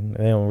kid, and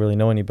they don't really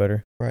know any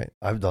better. Right.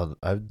 I've done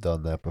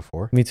that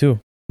before. Me too.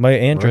 My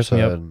aunt dressed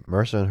me up.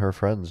 Marissa and her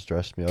friends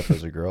dressed me up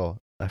as a girl.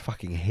 I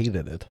fucking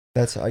hated it.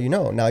 That's how you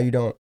know. Now you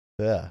don't.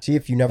 Yeah. See,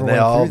 if you never went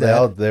through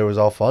that, it was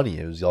all funny.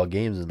 It was all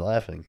games and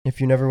laughing.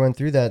 If you never went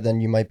through that, then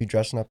you might be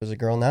dressing up as a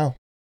girl now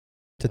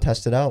to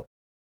test it out.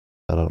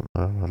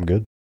 I'm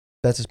good.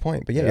 That's his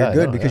point. But yeah,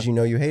 you're good because you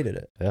know you hated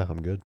it. Yeah,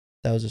 I'm good.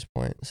 That was his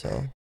point.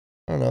 So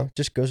I don't know.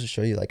 Just goes to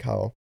show you like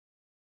how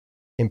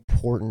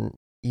important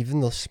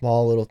even the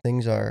small little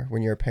things are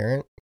when you're a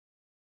parent.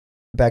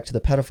 Back to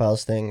the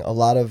pedophiles thing. A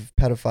lot of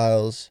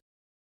pedophiles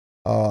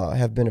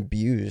have been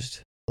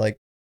abused, like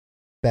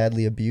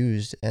badly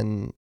abused,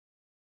 and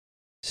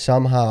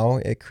somehow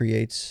it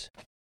creates.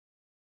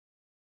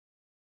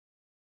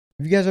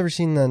 Have you guys ever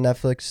seen the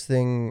Netflix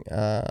thing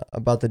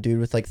about the dude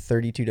with like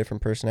 32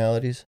 different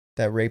personalities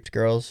that raped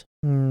girls?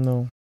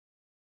 No.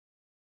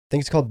 I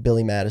think it's called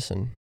Billy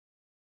Madison.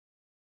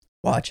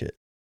 Watch it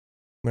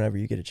whenever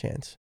you get a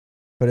chance.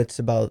 But it's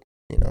about,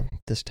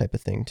 this type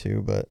of thing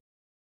too. But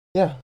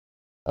yeah,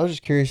 I was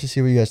just curious to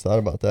see what you guys thought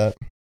about that.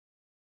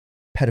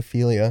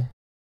 Pedophilia.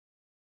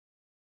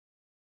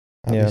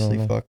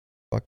 Obviously, fuck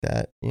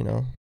that,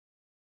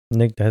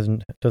 Nick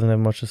doesn't have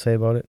much to say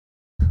about it.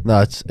 No,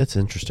 it's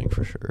interesting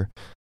for sure.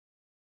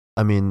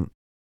 I mean,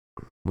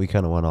 we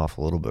kind of went off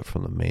a little bit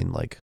from the main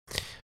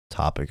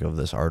topic of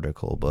this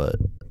article, but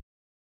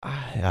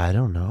I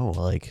don't know.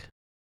 Like,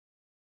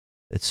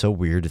 it's so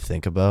weird to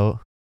think about.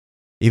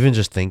 Even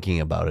just thinking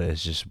about it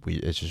is just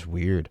it's just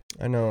weird.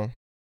 I know.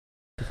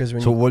 Because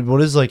when so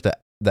what is like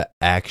the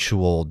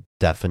actual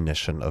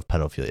definition of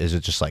pedophilia? Is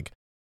it just like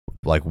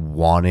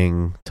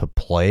wanting to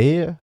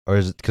play, or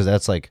is it because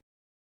that's like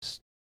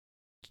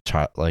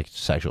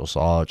sexual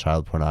assault,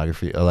 child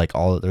pornography, or like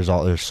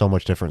there's so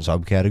much different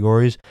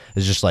subcategories.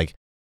 It's just like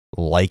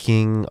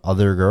liking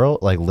other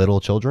like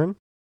little children.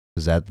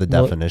 Is that the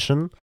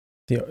definition?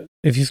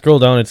 If you scroll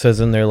down, it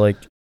says in there like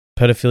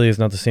pedophilia is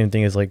not the same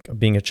thing as like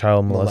being a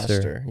child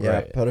molester. Yeah,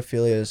 Right.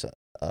 pedophilia is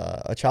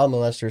a child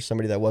molester is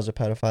somebody that was a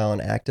pedophile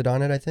and acted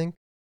on it, I think.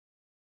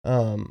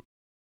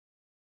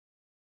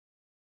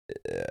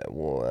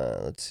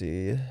 Let's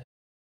see.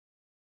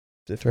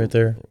 It's right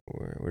there.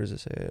 Where does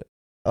it say it?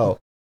 Oh,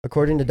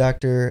 according to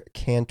Dr.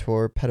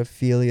 Cantor,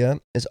 pedophilia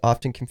is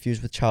often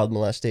confused with child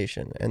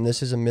molestation, and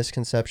this is a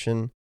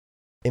misconception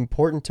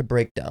important to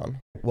break down.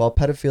 While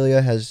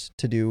pedophilia has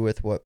to do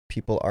with what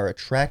people are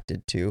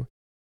attracted to,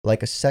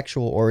 like a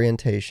sexual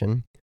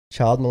orientation,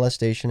 child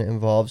molestation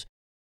involves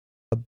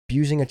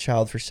abusing a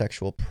child for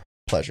sexual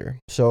pleasure.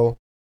 So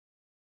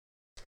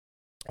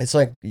it's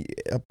like,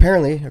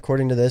 apparently,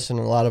 according to this and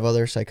a lot of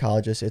other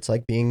psychologists, it's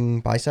like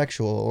being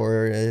bisexual,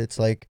 or it's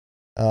like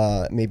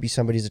maybe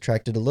somebody's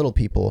attracted to little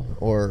people,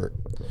 or,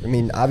 I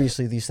mean,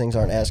 obviously these things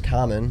aren't as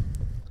common,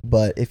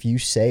 but if you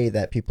say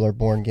that people are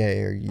born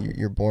gay, or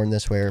you're born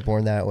this way or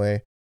born that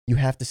way, you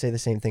have to say the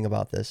same thing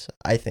about this,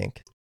 I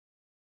think.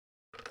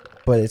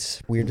 But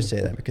it's weird to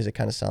say that because it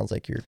kind of sounds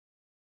like you're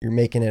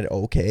making it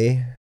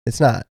okay. It's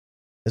not.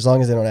 As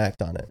long as they don't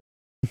act on it.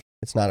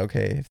 It's not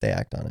okay if they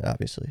act on it,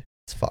 obviously.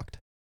 It's fucked.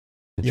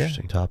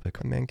 Interesting topic.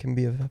 A man can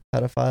be a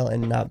pedophile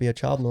and not be a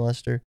child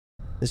molester.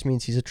 This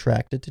means he's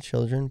attracted to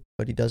children,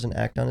 but he doesn't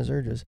act on his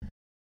urges.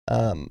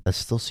 That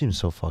still seems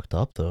so fucked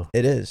up, though.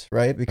 It is,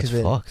 right? Because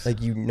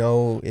fucked. you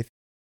know if...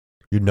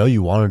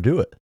 you want to do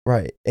it.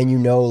 Right.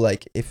 And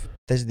like, if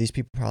these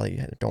people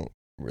probably don't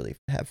really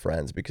have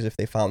friends, because if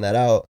they found that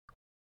out,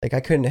 like, I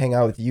couldn't hang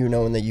out with you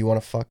knowing that you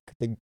want to fuck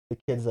the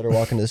kids that are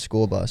walking to the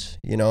school bus,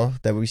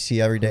 that we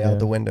see every day out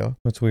the window.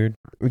 That's weird.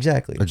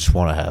 Exactly. I just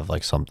want to have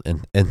like some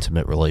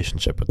intimate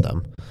relationship with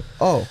them.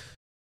 Oh,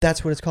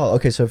 that's what it's called.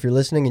 Okay, so if you're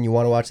listening and you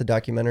want to watch the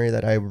documentary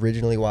that I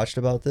originally watched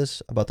about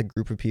the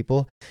group of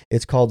people,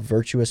 it's called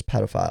Virtuous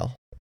Pedophile.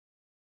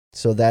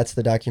 So that's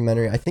the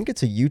documentary. I think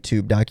it's a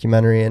YouTube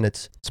documentary, and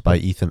it's by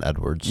Ethan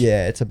Edwards.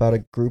 Yeah, it's about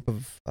a group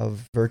of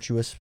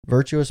virtuous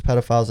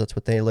pedophiles. That's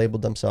what they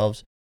labeled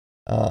themselves.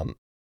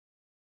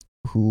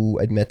 Who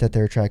admit that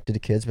they're attracted to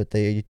kids, but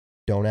they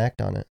don't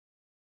act on it.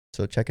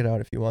 So check it out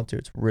if you want to.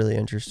 It's really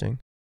interesting.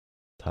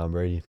 Tom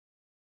Brady.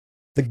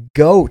 The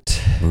GOAT.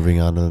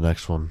 Moving on to the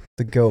next one.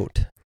 The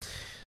GOAT.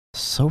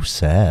 So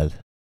sad.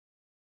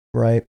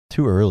 Right.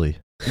 Too early.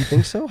 You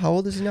think so? How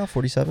old is he now?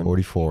 47?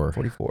 44.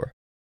 44.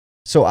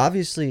 So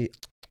obviously,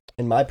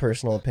 in my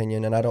personal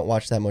opinion, and I don't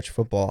watch that much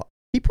football,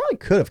 he probably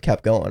could have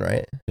kept going,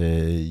 right?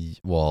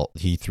 Well,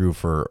 he threw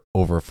for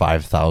over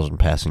 5,000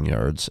 passing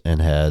yards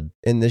and had...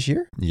 In this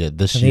year? Yeah,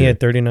 this year. He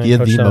had 39 He had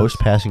touchdowns. the most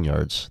passing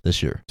yards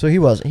this year. So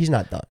he's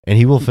not done. And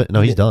he will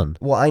no, he's done.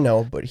 Well, I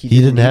know, but he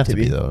didn't have need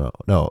to be, though.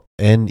 No.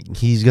 And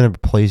he's going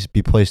to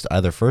be placed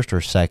either first or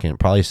second,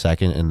 probably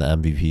second in the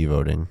MVP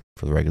voting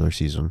for the regular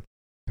season.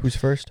 Who's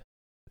first?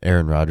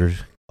 Aaron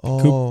Rodgers.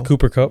 Oh.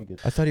 Cooper Kupp.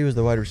 I thought he was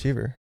the wide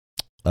receiver.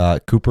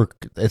 Cooper,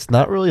 it's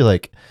not really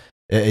like...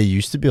 It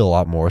used to be a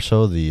lot more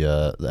so, the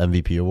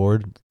MVP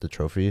award, the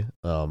trophy.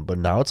 But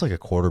now it's like a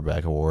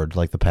quarterback award.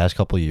 Like the past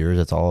couple of years,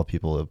 that's all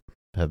people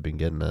have been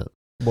getting it.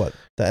 What?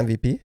 The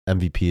MVP?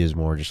 MVP is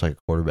more just like a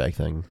quarterback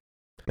thing.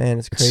 Man,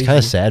 it's crazy. It's kind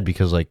of sad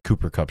because like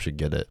Cooper Kupp should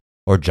get it.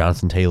 Or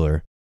Jonathan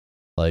Taylor.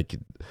 Like,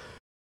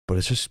 but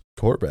it's just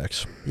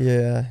quarterbacks.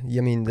 Yeah.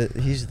 I mean,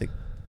 he's the...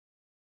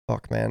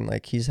 Fuck, man.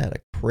 Like, he's had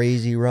a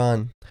crazy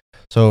run.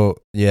 So,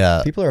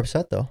 yeah. People are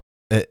upset, though.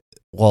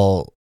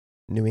 Well...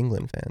 New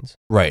England fans.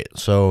 Right.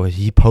 So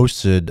he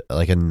posted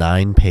like a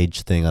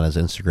 9-page thing on his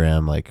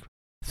Instagram, like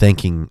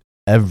thanking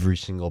every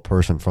single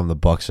person from the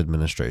Bucs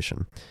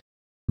administration.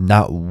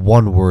 Not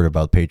one word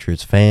about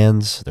Patriots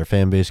fans, their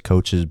fan base,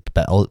 coaches,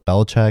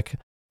 Belichick,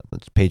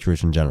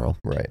 Patriots in general.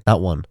 Right.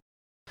 Not one.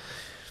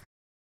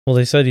 Well,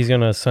 they said he's going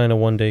to sign a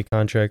one-day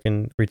contract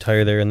and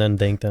retire there and then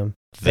thank them.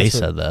 They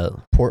said that.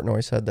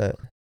 Portnoy said that.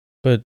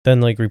 But then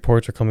like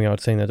reports are coming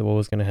out saying that what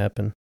was going to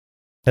happen.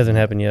 Hasn't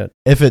happened yet.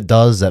 If it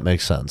does, that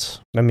makes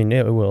sense. I mean,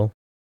 yeah, it will.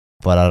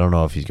 But I don't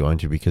know if he's going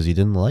to because I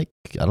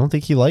don't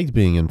think he liked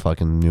being in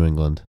fucking New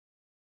England.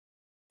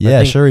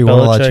 Yeah, sure, he won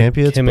a lot of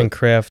championships. Him and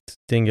Kraft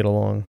didn't get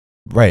along.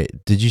 Right.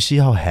 Did you see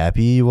how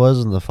happy he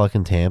was in the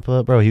fucking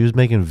Tampa? Bro, he was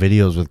making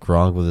videos with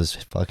Gronk with his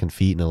fucking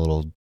feet in a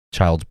little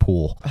child's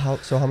pool.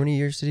 So how many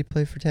years did he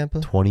play for Tampa?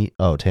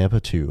 Tampa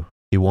 2.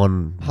 He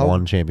won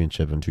one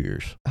championship in 2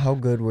 years. How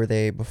good were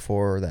they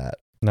before that?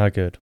 Not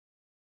good.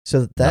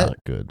 So that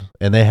not good,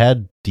 and they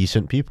had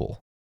decent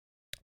people.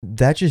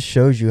 That just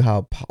shows you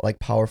how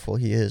powerful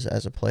he is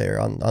as a player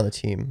on the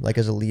team, like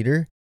as a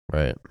leader.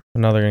 Right.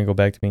 And now they're gonna go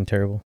back to being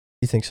terrible.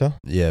 You think so?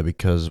 Yeah,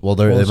 because they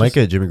it's might just-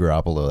 get Jimmy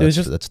Garoppolo.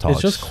 That's talks.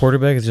 It's just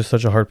quarterback is just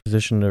such a hard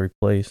position to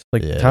replace.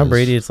 Like Yeah, Tom it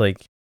Brady, is. it's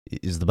like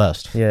He's the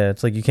best. yeah,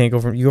 it's like you can't go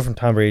from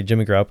Tom Brady,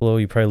 Jimmy Garoppolo,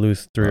 you probably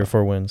lose 3 or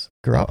 4 wins.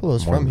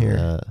 Garoppolo's More from than here.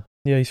 that.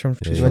 Yeah, he's from.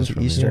 Yeah, He he went is to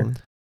from here. Eastern.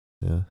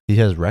 Yeah, he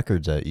has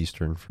records at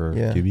Eastern for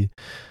Yeah. QB.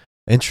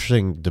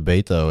 Interesting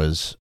debate though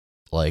is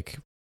like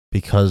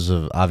because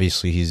of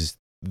obviously he's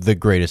the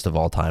greatest of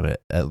all time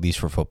at least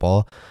for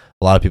football.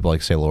 A lot of people like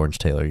to say Lawrence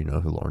Taylor. You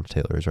know who Lawrence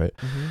Taylor is, right?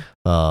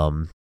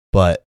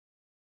 But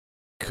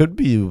could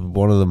be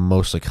one of the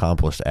most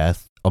accomplished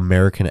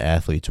American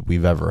athletes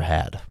we've ever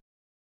had.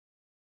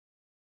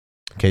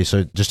 Okay,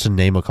 so just to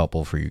name a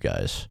couple for you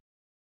guys: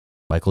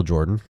 Michael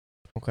Jordan,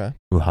 Okay.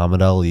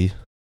 Muhammad Ali,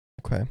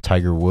 Okay.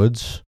 Tiger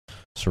Woods,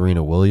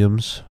 Serena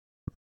Williams.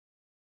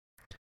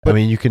 I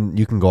mean, you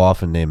can go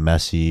off and name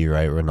Messi,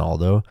 right?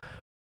 Ronaldo.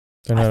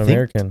 They're not I think-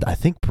 American. I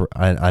think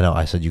I know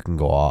I said you can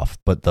go off,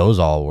 but those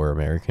all were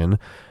American.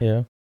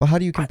 Yeah, But how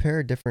do you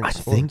compare different I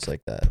sports think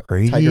like that?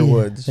 Brady, Tiger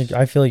Woods.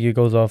 I feel like it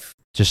goes off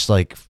just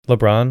like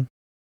LeBron.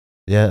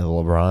 yeah,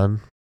 LeBron,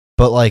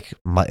 but like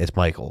it's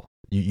Michael.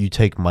 You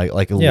take Mike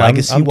like Yeah,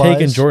 legacy I'm wise.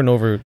 taking Jordan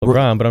over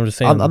LeBron, but I'm just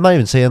saying. I'm not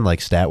even saying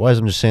like stat wise.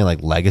 I'm just saying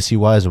like legacy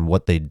wise and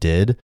what they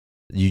did.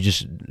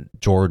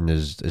 Jordan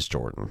is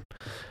Jordan,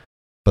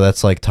 but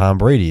that's like Tom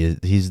Brady.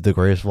 He's the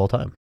greatest of all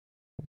time.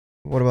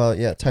 What about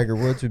Tiger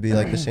Woods would be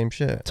like the same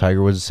shit.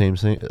 Tiger Woods the same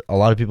thing. A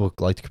lot of people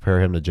like to compare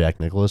him to Jack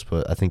Nicklaus,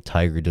 but I think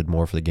Tiger did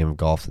more for the game of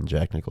golf than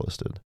Jack Nicklaus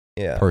did.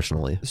 Yeah.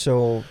 Personally,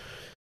 So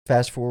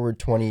fast forward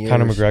 20 years.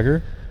 Conor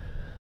McGregor.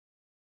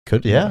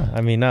 could yeah.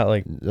 I mean, not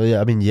like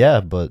Yeah, I mean,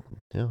 yeah, but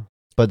yeah,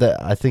 but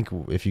I think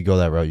if you go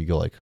that route, you go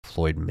like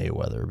Floyd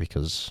Mayweather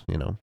because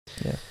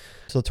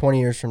So 20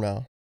 years from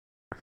now,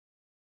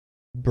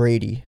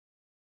 Brady,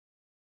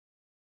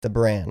 the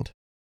brand,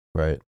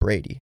 right,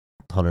 Brady.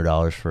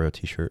 $100 for a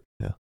T-shirt.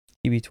 Yeah,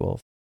 TB12.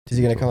 Is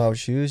he gonna come out with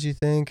shoes? You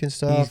think and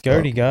stuff? He's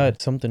already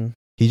got something.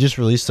 he just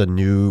released a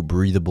new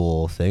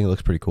breathable thing. It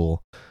looks pretty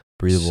cool.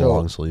 Breathable So,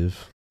 long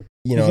sleeve.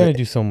 You He's know gonna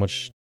do so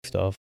much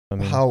stuff. I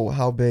mean,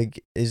 how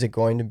big is it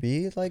going to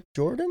be? Like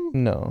Jordan?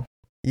 No.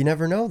 You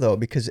never know though,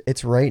 because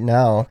it's right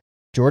now.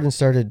 Jordan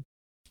started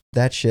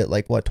that shit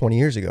like what 20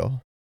 years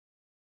ago.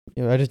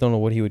 I just don't know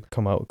what he would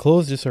come out with.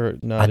 Clothes just are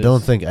not. I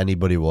don't as- think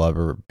anybody will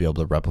ever be able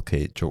to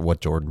replicate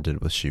what Jordan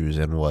did with shoes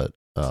and what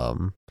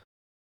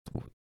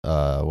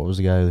was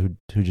the guy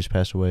who just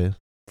passed away?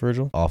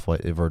 Virgil.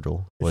 Off-White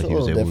Virgil. What It's he a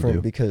was little able to different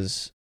do.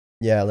 because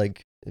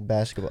like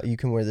basketball, you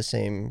can wear the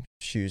same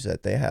shoes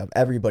that they have.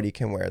 Everybody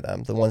can wear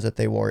them, the ones that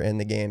they wore in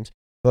the games.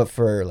 But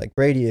for like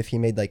Brady, if he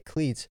made like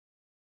cleats,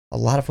 a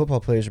lot of football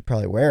players would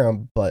probably wear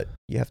them, but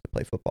you have to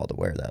play football to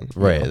wear them.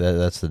 you Right, know?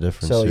 that's the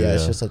difference. So too,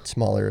 it's just a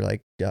smaller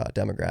like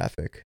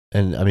demographic.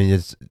 and I mean,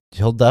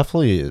 he'll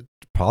definitely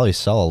probably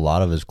sell a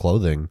lot of his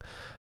clothing,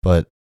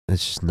 but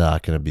it's just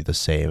not going to be the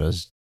same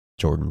as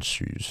Jordan's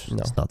shoes. No.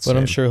 It's not the But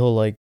I'm same. sure he'll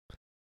like.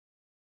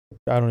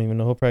 I don't even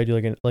know. He'll probably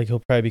do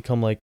he'll probably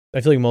become like. I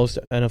feel like most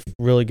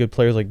really good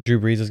players like Drew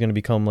Brees is going to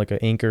become like an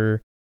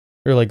anchor,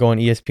 or like go on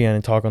ESPN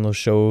and talk on those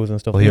shows and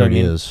stuff. Well, he you know what I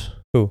already mean? is.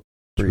 Who?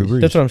 Drew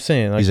Brees. That's what I'm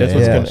saying. Like He's that's an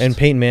what's analyst. gonna. And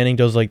Peyton Manning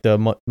does like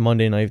the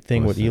Monday night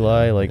thing with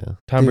Eli. Like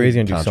Tom Dude, Brady's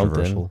gonna do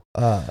something. Controversial.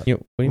 What do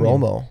you mean?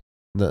 Romo.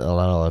 Not a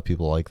lot of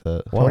people like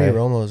that. Why? Tony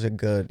Romo's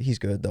he's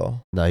good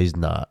though. No, he's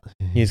not.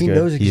 He's He good.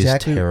 knows He is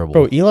exactly. terrible.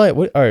 Bro, Eli.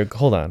 All right,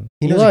 hold on.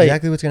 He knows Eli,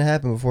 exactly what's gonna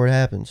happen before it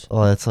happens.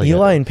 Oh, that's like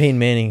Eli and Peyton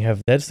Manning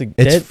have. That's the.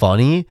 it's that-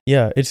 funny.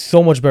 yeah, it's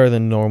so much better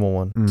than the normal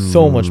one.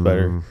 So much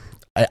better.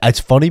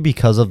 It's funny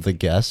because of the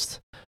guest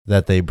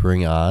that they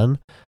bring on,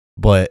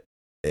 but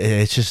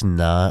it's just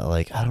not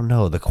like, I don't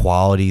know, the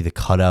quality, the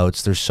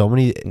cutouts. There's so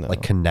many No.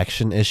 like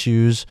connection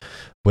issues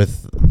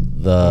with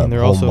the And they're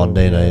whole also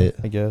Monday night.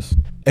 I guess.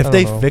 If I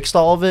they don't know. fixed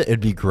all of it,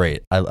 it'd be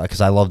great. Because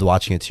I loved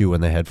watching it too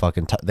when they had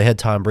they had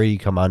Tom Brady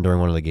come on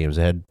during one of the games.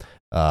 They had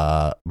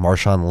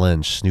Marshawn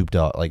Lynch, Snoop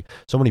Dogg, like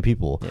so many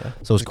people. Yeah.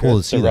 So it's cool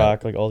to see The that.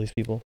 Rock, like all these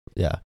people.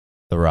 Yeah,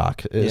 The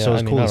Rock. Yeah, So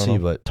it's I mean, cool I to don't see.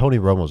 know. But Tony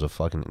Romo's a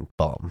fucking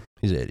bum.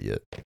 He's an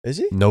idiot. Is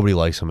he? Nobody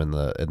likes him in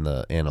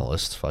the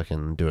analysts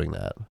fucking doing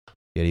that.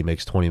 Yet he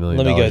makes $20 million.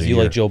 Let me guess. a You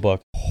year. like Joe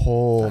Buck?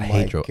 Oh I my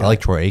hate Joe. god. I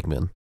like Troy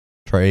Aikman.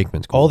 Troy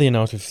Aikman's cool. All the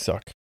announcers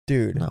suck.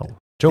 dude. no.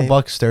 Joe They-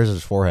 Buck stares at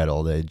his forehead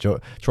all day.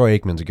 Troy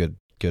Aikman's a good.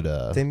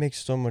 They make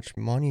so much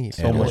money.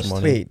 So much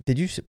money. Wait, did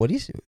you? What he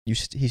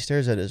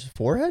stares at his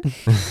forehead?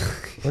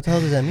 What the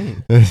hell does that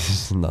mean? no.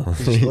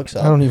 He just looks I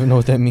up. don't even know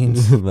what that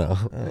means. no.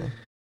 Oh.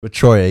 But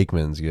Troy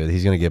Aikman's good.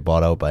 He's gonna get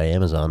bought out by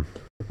Amazon.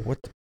 What?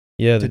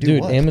 Yeah, To do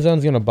dude. what?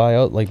 Amazon's gonna buy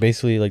out like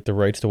basically like the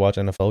rights to watch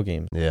NFL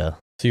games. Yeah.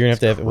 So you're gonna have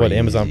to have what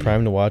Amazon Crazy.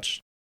 Prime to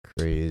watch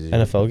Crazy.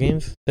 NFL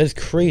games. That is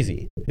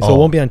crazy. So Oh. it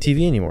won't be on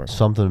TV anymore.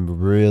 Something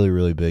really,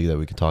 really big that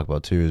we can talk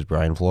about too is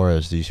Brian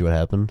Flores. Do you see what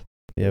happened?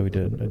 Yeah, we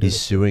did. I did. He's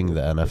suing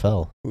the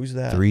NFL. Who's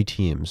that? 3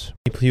 teams.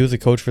 He was a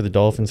coach for the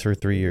Dolphins for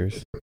 3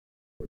 years.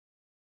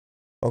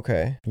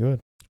 Okay. Good.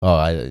 Oh,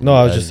 I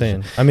Was just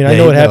saying. I mean, I Yeah,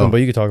 know you what happened, know. but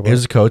you could talk about He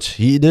was it. a coach.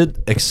 He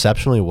did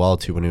exceptionally well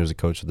too when he was a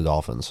coach of the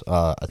Dolphins.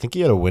 I think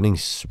he had a winning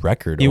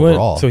record He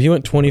overall.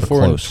 went 24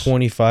 and Close.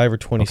 25 or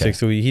 26. Okay.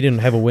 So he didn't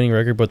have a winning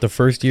record, but the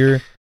first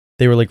year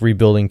they were like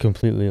rebuilding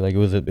completely. Like it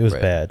was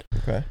Right. bad.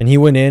 Okay. And he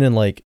went in and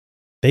like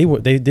they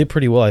did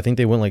pretty well. I think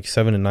they went like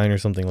 7-9 or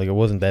something. Like it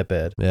wasn't that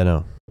bad. Yeah,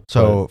 no.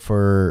 So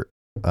for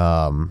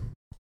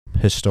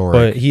historic,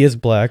 But he is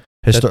black.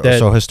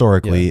 so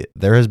historically,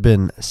 there has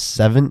been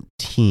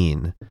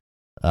 17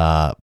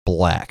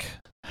 black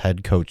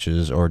head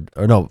coaches, or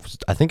no,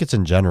 I think it's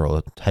in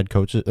general head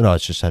coaches. No,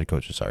 it's just head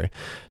coaches. Sorry,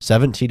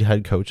 17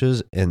 head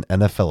coaches in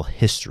NFL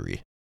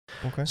history.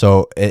 Okay.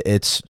 So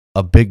it's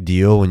a big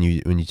deal when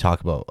you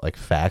talk about like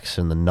facts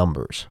and the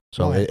numbers.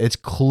 So Right. it's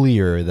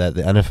clear that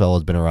the NFL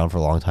has been around for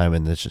a long time,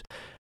 and there's just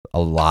a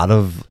lot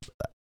of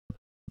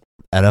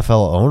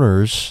NFL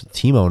owners,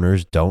 team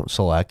owners, don't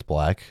select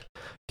black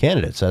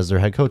candidates as their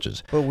head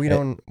coaches. But we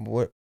don't.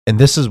 What? And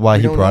this is why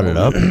We he don't brought know. it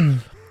up,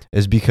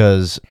 is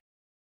because,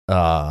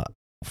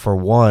 for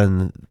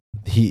one,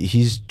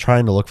 he's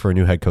trying to look for a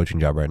new head coaching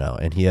job right now,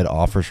 and he had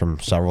offers from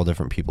several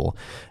different people,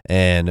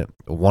 and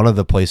one of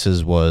the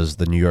places was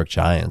the New York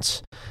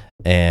Giants,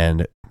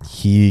 and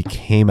he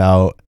came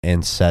out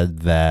and said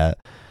that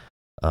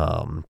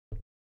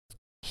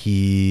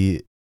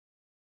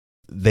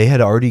they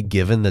had already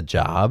given the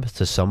job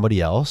to somebody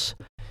else,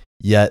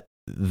 yet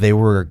they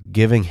were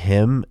giving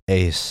him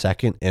a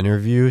second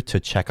interview to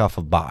check off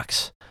a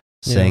box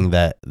saying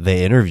that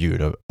they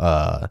interviewed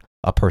a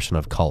person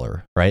of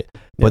color, right?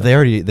 But they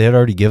had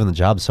already given the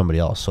job to somebody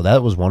else. So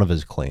that was one of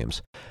his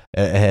claims.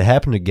 It had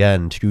happened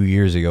again 2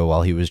 years ago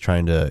while he was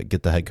trying to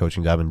get the head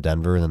coaching job in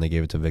Denver, and then they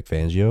gave it to Vic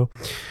Fangio.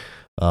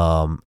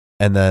 And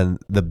then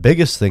the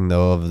biggest thing,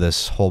 though, of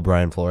this whole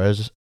Brian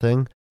Flores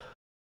thing,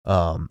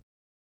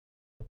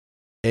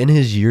 in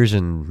his years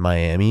in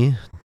Miami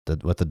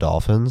with the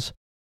Dolphins,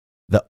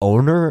 the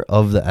owner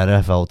of the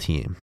NFL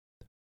team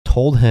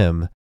told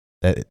him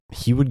that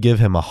he would give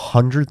him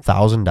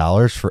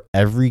 $100,000 for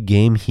every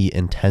game he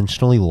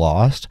intentionally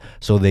lost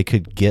so they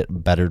could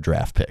get better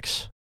draft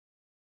picks.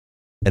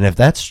 And if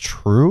that's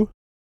true,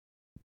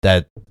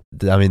 that's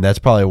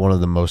probably one of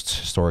the most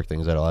historic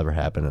things that'll ever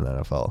happen in the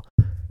NFL.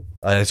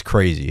 It's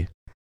crazy.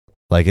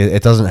 Like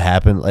it doesn't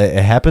happen.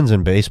 It happens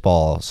in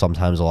baseball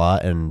sometimes a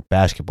lot, and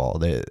basketball.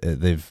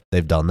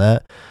 They've done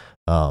that.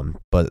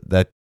 But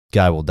that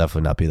guy will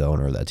definitely not be the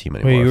owner of that team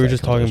anymore. Wait, you were if that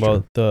just comes talking out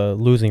about the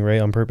losing, right,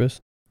 on purpose?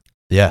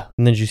 Yeah.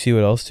 And then did you see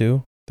what else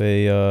too?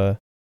 They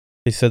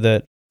said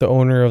that the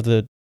owner of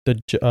the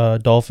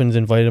Dolphins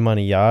invited him on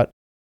a yacht,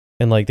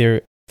 and like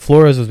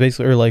Flores was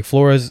basically, or like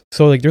Flores.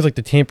 So like there's like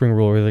the tampering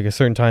rule, where like a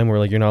certain time where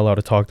like you're not allowed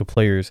to talk to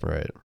players.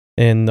 Right.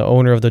 And the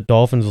owner of the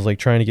Dolphins was like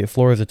trying to get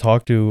Flores to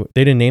talk to.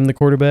 They didn't name the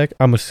quarterback.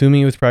 I'm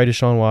assuming it was probably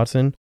Deshaun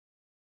Watson.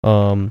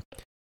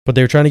 But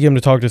they were trying to get him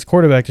to talk to his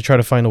quarterback to try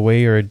to find a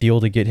way or a deal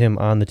to get him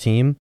on the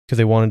team because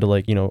they wanted to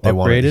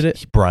upgraded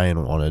it.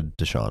 Brian wanted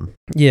Deshaun.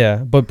 Yeah,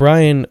 but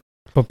Brian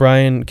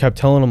kept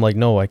telling him like,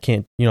 no, I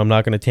can't. I'm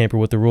not going to tamper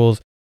with the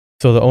rules.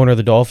 So the owner of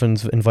the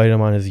Dolphins invited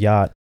him on his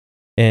yacht,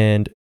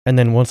 and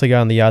then once they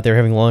got on the yacht, they were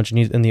having lunch,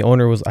 and the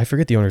owner was, I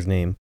forget the owner's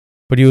name,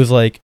 but he was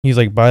like,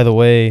 by the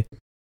way,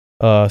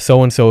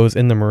 so and so is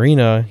in the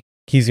marina.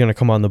 He's gonna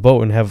come on the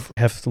boat and have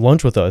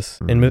lunch with us.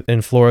 Mhm.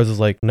 And Flores was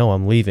like, no,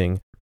 I'm leaving.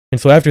 And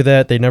so after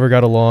that, they never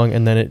got along.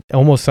 And then it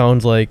almost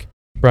sounds like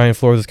Brian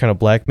Flores was kind of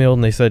blackmailed,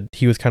 and they said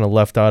he was kind of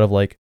left out of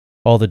like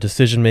all the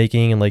decision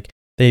making, and like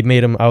they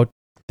made him out.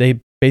 They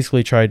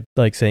basically tried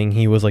like saying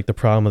he was like the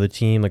problem of the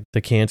team, like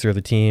the cancer of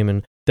the team,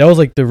 and that was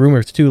like the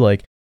rumors too.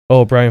 Like,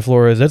 oh, Brian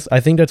Flores. I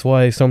think that's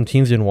why some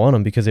teams didn't want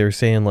him, because they were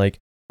saying like,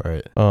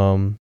 Right.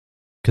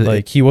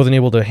 like he wasn't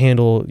able to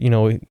handle,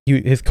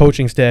 his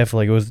coaching staff.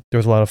 Like there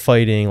was a lot of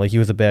fighting. Like he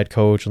was a bad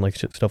coach and like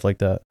stuff like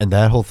that. And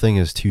that whole thing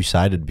is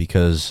two-sided,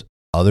 because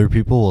other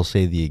people will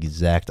say the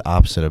exact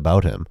opposite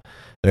about him.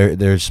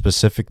 There's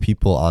specific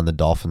people on the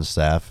Dolphins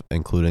staff,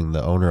 including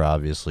the owner,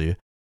 obviously,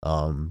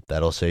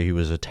 that'll say he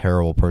was a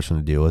terrible person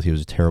to deal with. He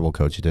was a terrible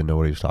coach. He didn't know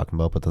what he was talking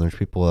about. But then there's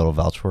people that'll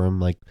vouch for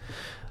him, like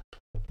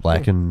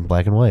black and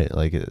white.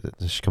 Like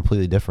it's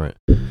completely different.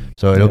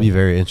 So it'll be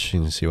very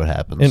interesting to see what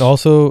happens. And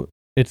also,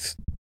 I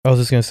was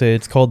just gonna say,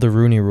 it's called the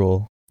Rooney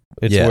Rule.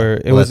 It's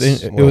where it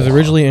was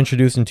originally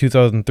introduced in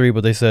 2003,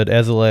 but they said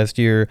as of last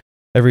year,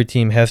 every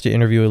team has to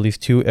interview at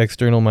least 2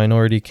 external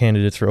minority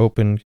candidates for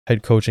open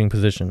head coaching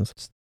positions,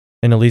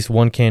 and at least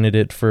 1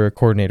 candidate for a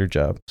coordinator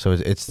job. So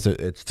it's to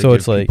So give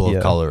it's like, people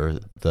of color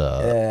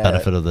the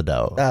benefit of the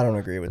doubt. I don't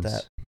agree with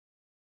that.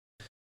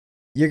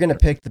 You're going to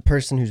pick the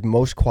person who's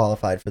most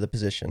qualified for the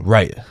position.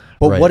 Right.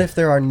 But right. what if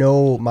there are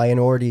no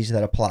minorities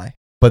that apply?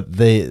 But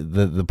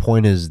the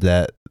point is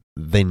that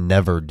they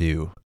never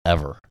do,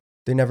 ever.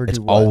 They never do It's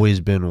what? always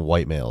been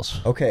white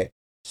males. Okay.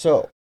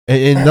 So,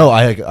 And no,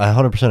 I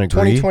 100% agree.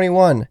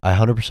 2021, I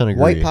 100% agree.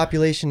 white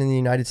population in the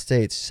United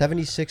States,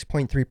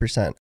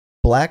 76.3%.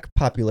 Black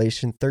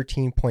population,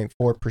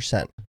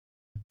 13.4%.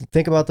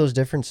 Think about those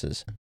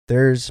differences.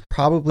 There's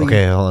probably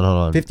Okay, hold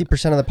on.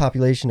 50% of the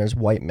population is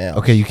white males.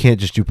 Okay, you can't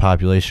just do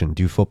population.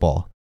 Do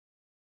football.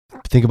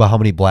 Think about how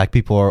many black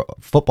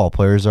football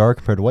players are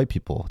compared to white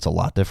people. It's a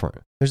lot different.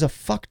 There's a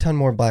fuck ton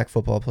more black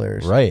football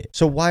players. Right.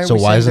 So why are So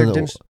we why saying isn't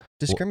they're it-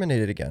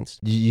 discriminated against?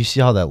 You see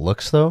how that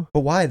looks, though?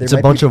 But why? It's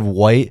a bunch of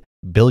white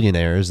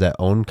billionaires that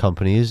own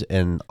companies,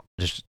 and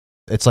just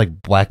it's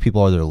like black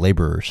people are their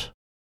laborers.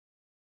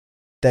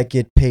 That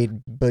get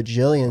paid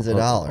bajillions of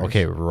dollars.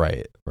 Okay,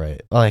 right.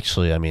 Well,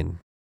 actually, I mean,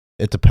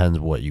 it depends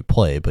what you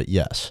play, but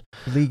yes.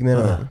 League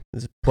minimum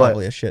is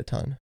probably a shit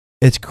ton.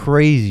 It's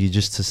crazy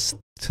just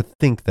to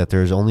think that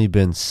there's only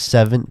been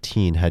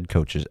 17 head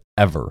coaches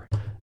ever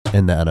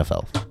in the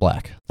NFL, that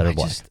are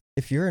black.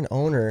 If you're an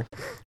owner,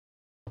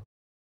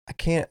 I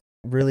can't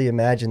really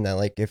imagine that.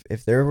 Like,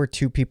 if there were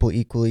two people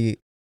equally,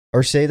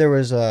 or say there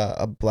was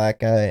a black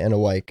guy and a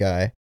white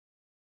guy,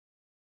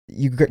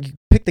 you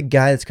pick the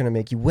guy that's going to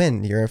make you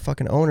win. You're a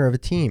fucking owner of a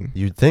team.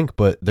 You'd think,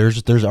 but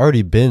there's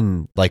already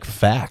been like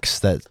facts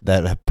that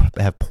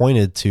have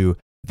pointed to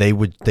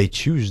they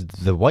choose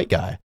the white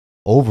guy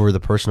over the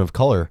person of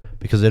color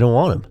because they don't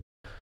want him.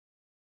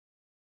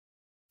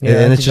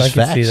 Yeah, and it's just I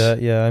can facts. see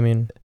that. Yeah, I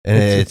mean, and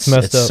it's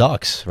messed up.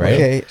 Sucks, right?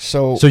 Okay,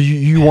 so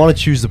you want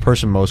to choose the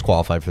person most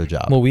qualified for the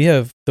job. Well, we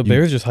have the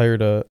Bears just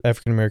hired a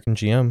African American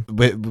GM.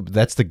 But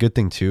that's the good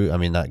thing too. I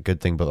mean, not good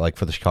thing, but like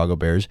for the Chicago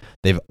Bears,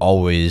 they've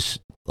always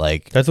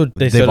that's what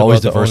they've said always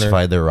about the diversified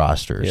owner. their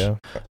rosters Yeah.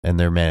 and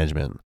their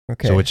management.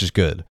 okay, So which is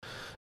good.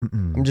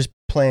 I'm just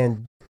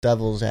playing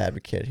devil's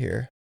advocate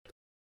here.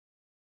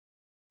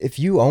 If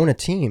you own a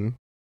team,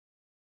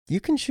 you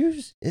can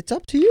choose. It's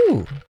up to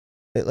you.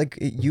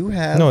 You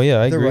have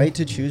I the agree. right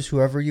to choose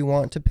whoever you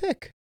want to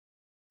pick.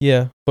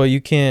 Yeah, but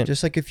you can't.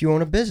 Just like if you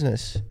own a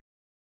business,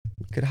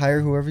 you could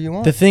hire whoever you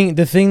want. The thing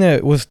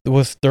that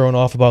was thrown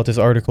off about this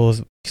article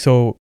is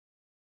so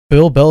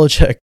Bill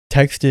Belichick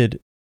texted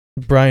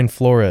Brian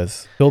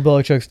Flores. Bill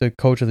Belichick's the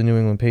coach of the New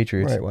England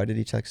Patriots. Right? Why did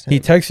he text him? He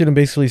texted him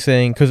basically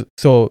saying,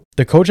 so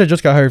the coach that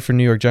just got hired for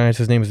New York Giants,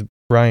 his name is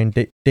Brian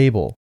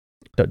Dable.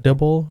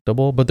 Double,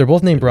 but they're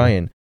both named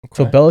Brian.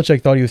 So Okay.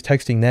 Belichick thought he was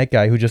texting that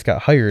guy who just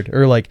got hired,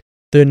 or like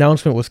the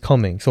announcement was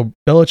coming. So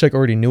Belichick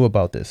already knew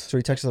about this. So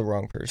he texted the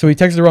wrong person. So he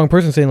texted the wrong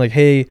person saying like,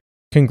 "Hey,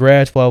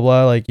 congrats, blah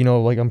blah, like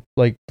I'm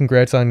like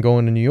congrats on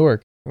going to New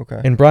York."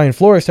 Okay. And Brian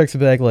Flores texted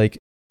back like,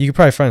 "You could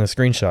probably find the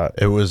screenshot."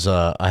 It was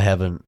I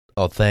haven't.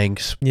 Oh,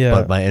 thanks. Yeah.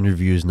 But my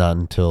interview is not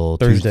until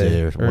Thursday,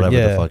 Tuesday or or- whatever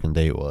yeah. the fucking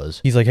date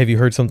was. He's like, "Have you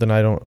heard something I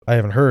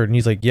haven't heard?" And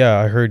he's like, "Yeah,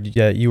 I heard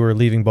that you were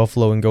leaving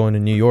Buffalo and going to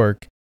New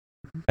York."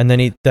 And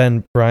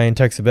then Brian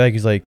texted back.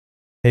 He's like,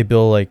 "Hey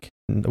Bill, like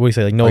what do you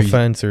say? Like no Are you-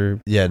 offense or."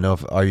 Yeah. No.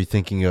 Are you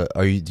thinking?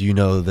 Do you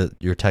know that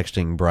you're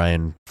texting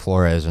Brian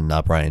Flores and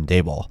not Brian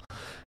Daboll?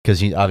 Because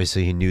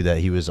he knew that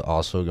he was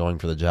also going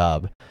for the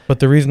job.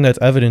 But the reason that's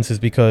evidence is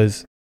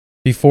because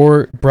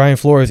before Brian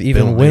Flores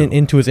even Bill went knew.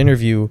 into his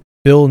interview,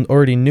 Bill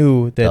already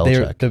knew that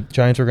Belichick. the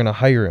Giants were going to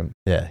hire him.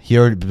 Yeah.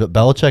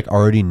 Belichick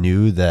already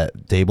knew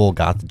that Daboll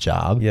got the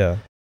job. Yeah.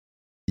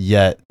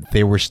 Yet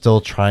they were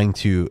still trying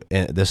to,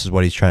 and this is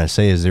what he's trying to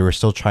say, is they were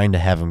still trying to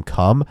have him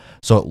come.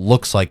 So it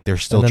looks like they're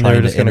still And then they trying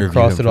were to just going to interview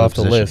cross him it for off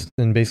the position. list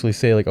and basically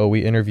say like, "Oh,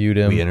 we interviewed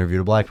him." We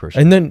interviewed a black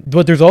person. And then,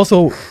 but there's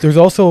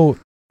also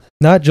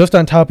not just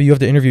on top of you have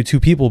to interview two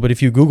people, but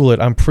if you Google it,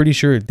 I'm pretty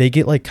sure they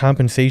get like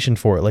compensation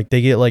for it. Like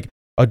they get like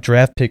a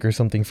draft pick or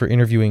something for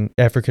interviewing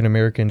African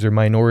Americans or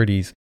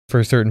minorities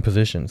for certain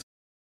positions,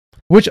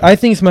 which I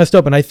think is messed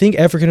up. And I think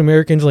African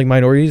Americans, like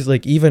minorities,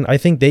 like even I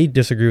think they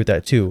disagree with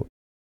that too.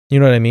 You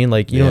know what I mean?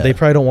 Like, you know, they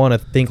probably don't want to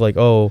think like,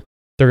 oh,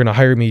 they're going to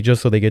hire me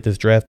just so they get this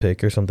draft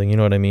pick or something. You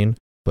know what I mean?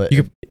 But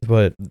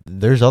But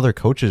there's other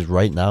coaches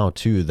right now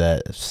too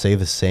that say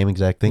the same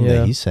exact thing Yeah.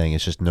 that he's saying.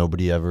 It's just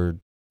nobody ever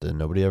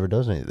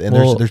does anything. And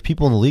Well- there's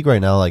people in the league right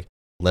now like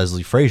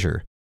Leslie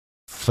Frazier,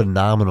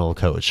 phenomenal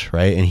coach,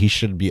 right? And he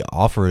should be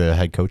offered a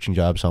head coaching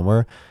job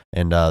somewhere.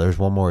 And there's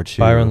one more too,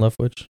 Byron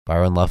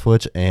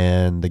Leftwich,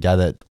 and the guy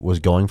that was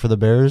going for the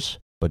Bears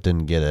but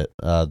didn't get it,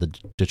 the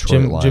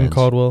Detroit Lions, Jim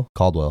Caldwell.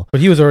 Caldwell. But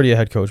he was already a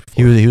head coach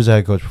before. He was a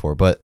head coach before,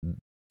 but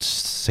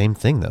same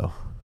thing though.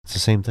 It's the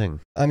same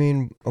thing. I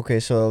mean, okay,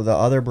 so the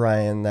other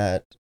Brian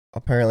that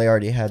apparently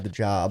already had the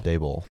job,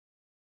 Daboll.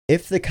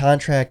 if the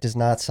contract is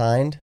not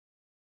signed,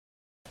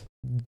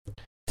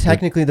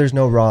 technically there's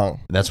no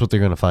wrong. That's what they're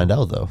gonna find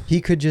out though.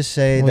 He could just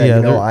say Well, that, yeah,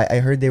 you know, they're- I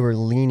heard they were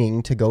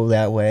leaning to go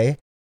that way.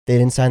 They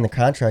didn't sign the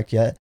contract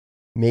yet.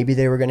 Maybe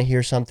they were going to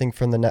hear something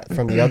from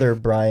the other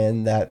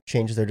Brian that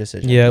changed their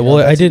decision. Yeah, You know, well,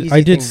 that's an I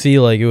easy did thing see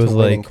like it to was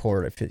win in like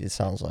court. If it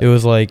sounds like it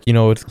was like, you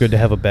know, it's good to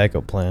have a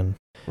backup plan.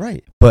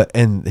 right. But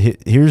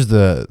here's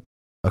a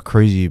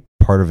crazy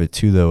part of it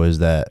too, though, is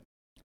that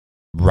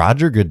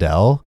Roger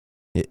Goodell,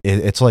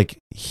 it's like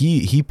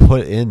he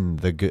put in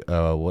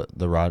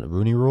the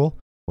Rooney Rule,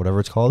 whatever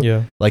it's called.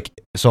 Yeah. Like,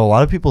 so a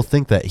lot of people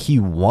think that he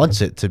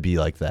wants it to be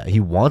like that. He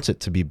wants it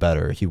to be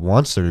better. He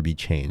wants there to be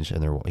change,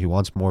 and he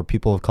wants more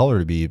people of color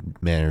to be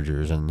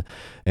managers and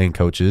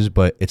coaches.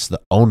 But it's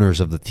the owners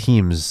of the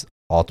teams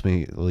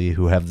ultimately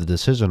who have the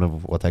decision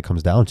of what that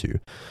comes down to.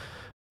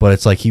 But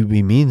it's like he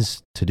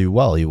means to do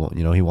well. He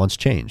wants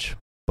change,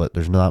 but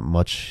there's not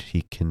much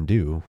he can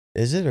do.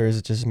 Is it, or is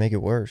it just make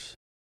it worse?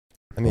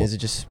 I mean, is it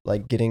just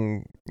like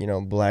getting, you know,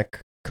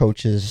 black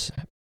coaches'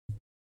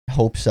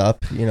 hopes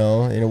up? You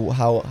know,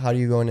 how do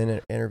you go in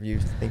an interview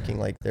thinking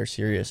like they're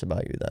serious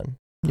about you then?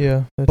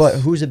 Yeah.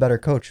 But who's a better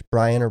coach,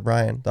 Brian or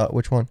Brian?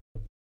 Which one?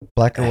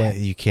 Black or white.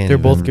 You can't. They're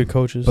both even- good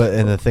coaches. But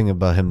and the thing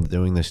about him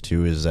doing this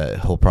too is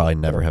that he'll probably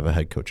never have a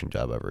head coaching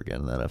job ever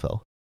again in the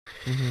NFL.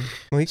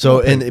 Well,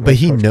 So but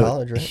he coached know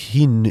college, right?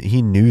 he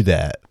knew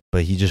that,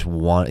 but he just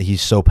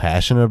he's so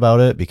passionate about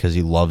it because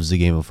he loves the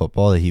game of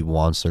football that he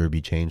wants there to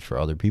be change for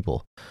other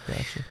people.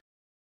 Gotcha.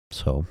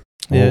 So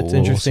yeah, it's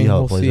interesting.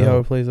 We'll see how it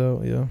out. plays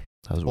out. Yeah,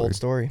 That was Old weird.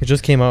 story. it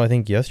just came out I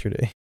think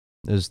yesterday.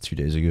 It was 2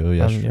 days ago.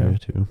 Yesterday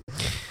too.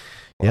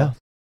 Well,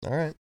 all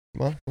right.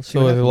 Well, we'll see.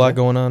 So what there's a happens lot there.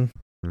 going on.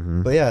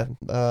 Mm-hmm. But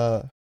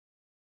yeah,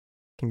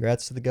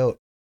 congrats to the GOAT,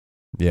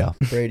 Yeah.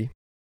 Brady.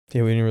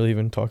 Yeah, we didn't really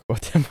even talk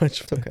about that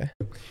much. It's okay.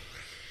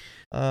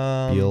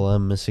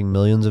 BLM missing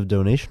millions of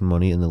donation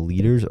money and the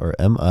leaders are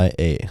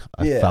MIA.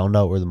 I Yeah. found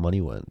out where the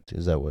money went.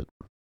 Is that what?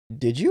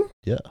 Did you?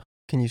 Yeah.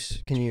 Can you?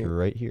 You're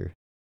right here.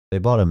 They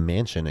bought a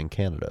mansion in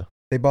Canada.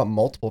 They bought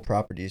multiple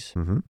properties,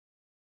 Mm-hmm.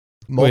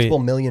 multiple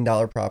 $1 million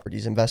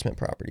properties, investment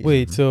properties.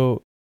 Wait,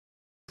 so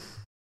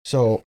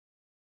So,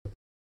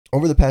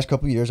 over the past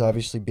couple of years,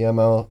 obviously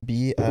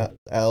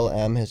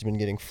BLM has been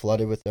getting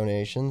flooded with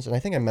donations, and I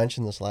think I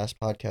mentioned this last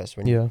podcast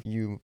when Yeah.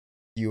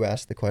 you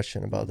asked the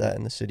question about that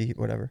in the city,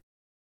 whatever.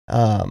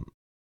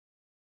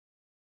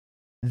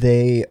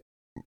 They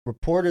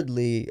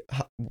reportedly,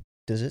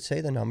 does it say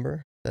the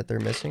number that they're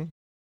missing?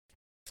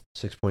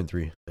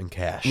 6.3 in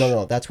cash.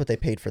 No, that's what they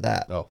paid for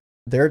that. Oh.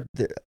 They're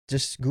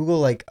just Google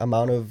like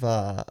amount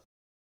of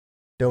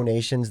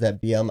donations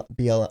that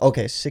BLM.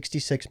 Okay,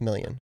 66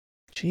 million.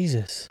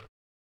 Jesus.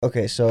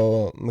 Okay,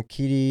 so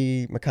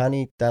Makani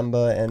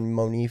Themba and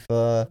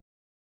Monifa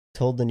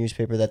told the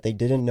newspaper that they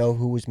didn't know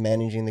who was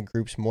managing the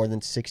group's more than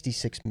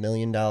 $66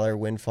 million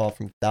windfall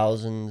from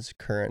Thousands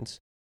Currents,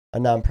 a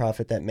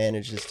nonprofit that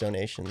manages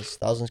donations.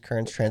 Thousands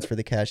Currents transferred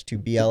the cash to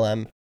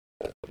BLM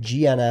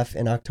GNF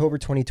in October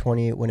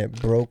 2020 when it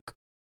broke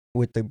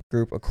with the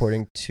group,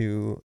 according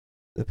to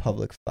the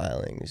public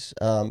filings.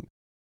 So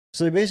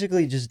they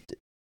basically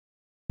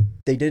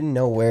they didn't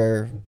know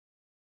where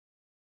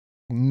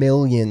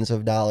millions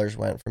of dollars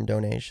went from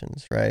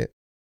donations, right?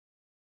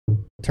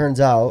 Turns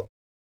out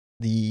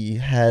the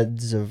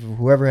heads of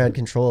whoever had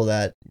control of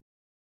that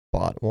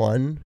bought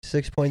one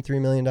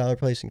 $6.3 million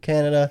place in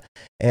Canada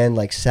and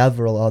like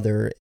several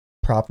other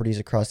properties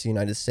across the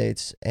United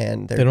States.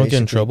 And They don't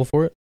get in trouble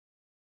for it?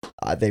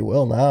 They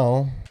will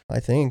now, I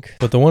think.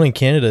 But the one in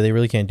Canada, they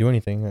really can't do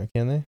anything,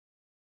 can they?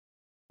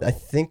 I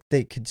think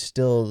they could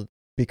still,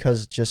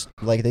 because just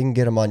like they can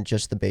get them on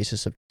just the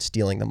basis of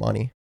stealing the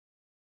money.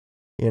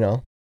 You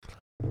know?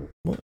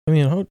 Well, I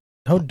mean,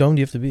 how dumb do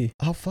you have to be?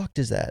 How fucked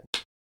is that?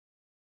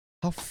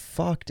 How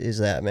fucked is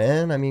that,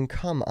 man? I mean,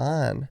 come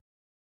on.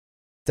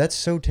 That's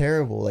so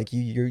terrible. Like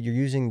you're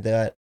using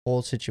that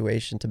whole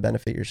situation to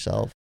benefit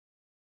yourself.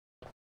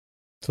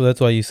 So that's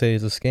why you say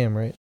it's a scam,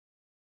 right?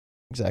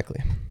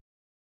 Exactly.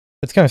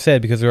 It's kind of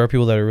sad because there are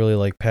people that are really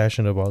like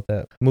passionate about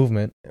that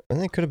movement,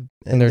 And they could have,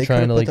 and they're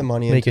trying to like the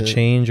money make a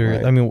change, or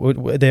right. I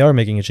mean, they are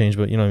making a change,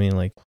 but you know what I mean,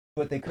 like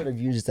But they could have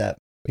used that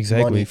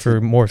exactly money for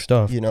to, more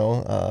stuff.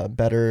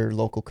 Better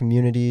local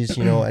communities,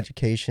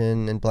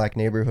 education in black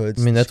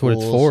neighborhoods. I mean, that's what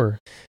it's schools.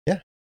 for.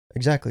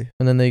 Exactly.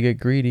 And then they get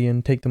greedy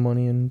and take the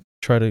money and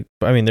try to.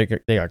 I mean,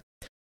 they are.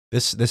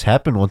 This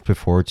happened once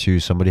before too.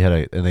 Somebody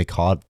and they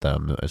caught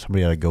them.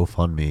 Somebody had a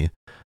GoFundMe,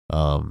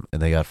 and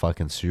they got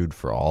fucking sued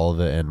for all of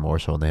it and more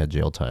so when they had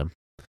jail time.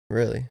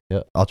 Really?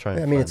 Yeah, I'll try.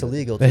 Yeah, And I mean, find it's it.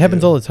 illegal. It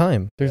happens all the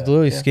time. There's Yeah.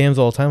 literally Yeah. scams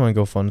all the time on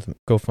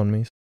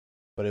GoFundMe's.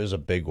 But it was a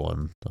big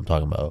one. I'm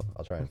talking about.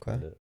 I'll try and Okay.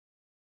 find it.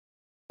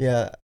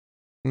 Yeah,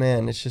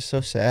 man, it's just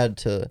so sad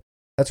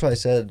that's why I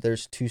said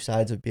there's two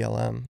sides of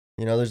BLM.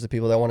 There's the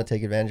people that want to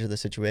take advantage of the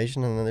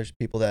situation, and then there's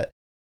people that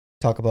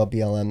talk about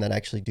BLM that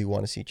actually do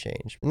want to see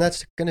change. And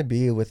that's going to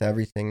be with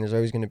everything. There's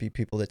always going to be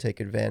people that take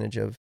advantage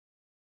of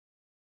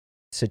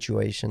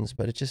situations,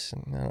 but it just, I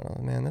don't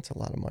know, man, that's a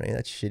lot of money.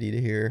 That's shitty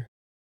to hear.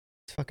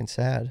 It's fucking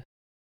sad.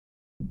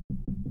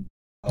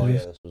 Oh yeah,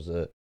 this was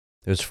it.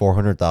 It was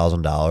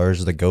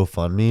 $400,000. The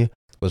GoFundMe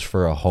was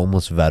for a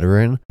homeless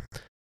veteran,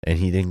 and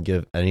he didn't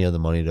give any of the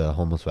money to a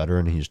homeless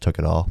veteran. He just took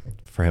it all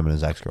for him and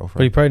his ex-girlfriend.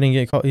 But he probably didn't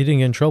get caught. He didn't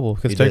get in trouble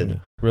because He did.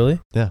 Really?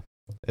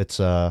 It's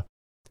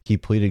he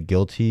pleaded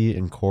guilty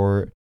in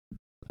court.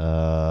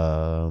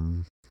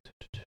 Let's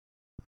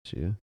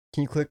see.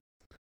 Can you click?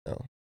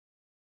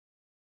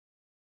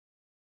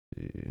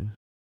 I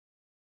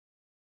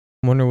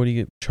wonder what he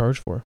get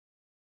charged for.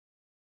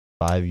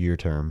 5-year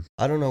term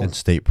I don't know. in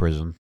state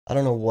prison. I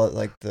don't know what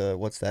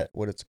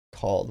what it's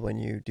called when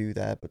you do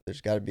that, but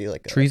there's got to be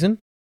like a Treason?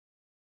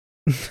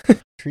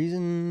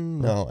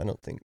 treason. No, I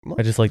don't think.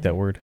 I just like that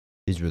word.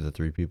 These were the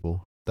 3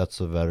 people. That's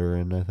the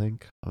veteran, I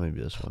think. Or maybe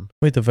this one.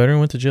 Wait, the veteran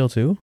went to jail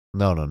too?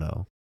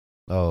 No.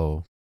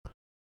 Oh.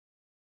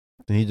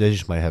 They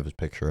just might have his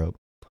picture up.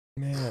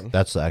 Man,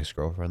 That's the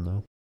ex-girlfriend,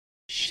 though.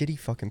 shitty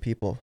fucking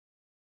people.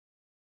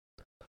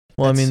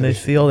 Well, I That's mean, so they shitty.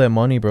 see all that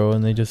money, bro,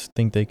 and they just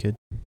think they could.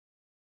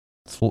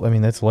 I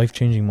mean, that's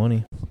life-changing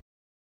money.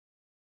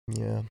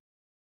 Yeah.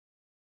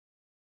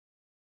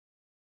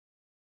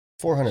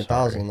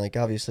 400,000, like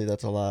obviously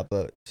that's a lot,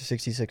 but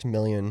 66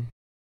 million.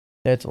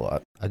 That's a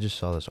lot. I just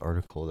saw this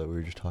article that we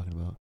were just talking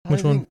about.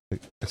 Which one?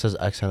 It says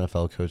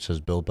ex-NFL coach says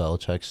Bill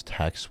Belichick's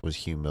text was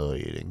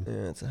humiliating.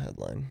 Yeah, it's a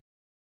headline.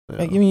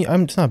 Yeah. I mean,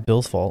 it's not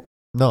Bill's fault.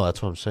 No,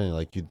 that's what I'm saying.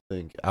 Like, you'd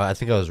think. I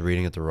think I was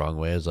reading it the wrong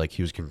way. As like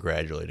he was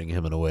congratulating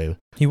him in a way.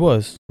 He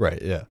was,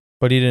 Right, yeah.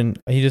 but he didn't.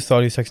 He just thought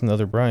he was texting the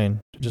other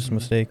Brian. Just a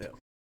mistake. Yeah.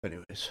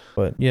 Anyways.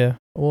 But yeah,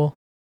 well,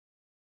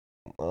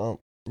 Well,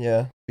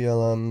 yeah,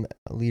 BLM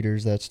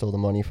leaders that stole the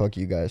money. Fuck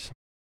you guys.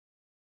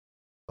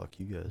 Fuck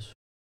you guys.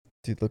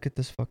 Dude, look at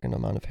this fucking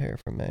amount of hair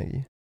from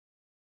Maggie.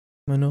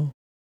 I know.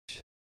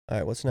 All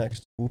right, what's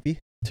next? Whoopi?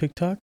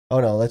 TikTok. Oh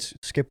no, let's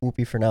skip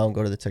Whoopi for now and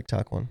go to the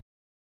TikTok one.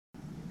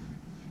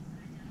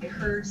 I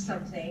heard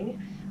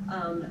something,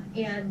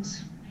 and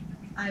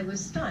I was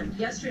stunned.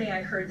 Yesterday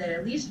I heard that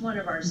at least one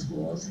of our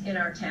schools in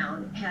our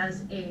town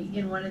has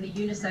in one of the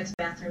unisex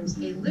bathrooms,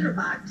 a litter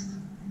box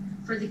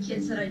for the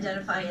kids that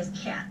identify as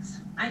cats.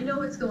 I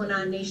know it's going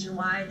on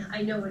nationwide.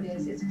 I know it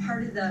is. It's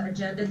part of the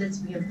agenda that's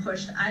being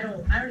pushed. I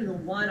don't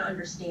even want to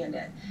understand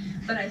it.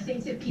 But I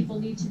think that people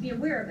need to be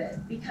aware of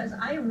it, because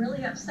I am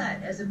really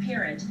upset as a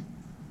parent.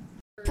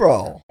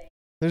 Bro,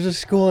 there's a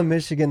school in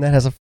Michigan that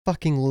has a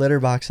fucking litter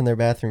box in their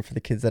bathroom for the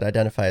kids that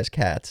identify as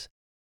cats.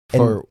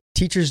 And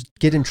teachers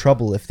get in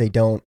trouble if they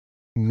don't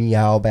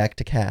meow back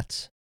to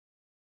cats.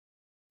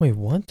 Wait,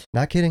 what?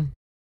 Not kidding.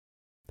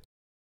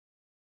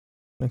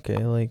 Okay,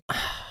 like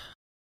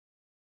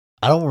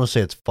I don't want to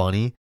say it's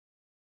funny,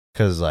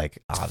 because like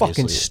It's obviously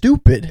fucking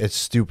stupid. it's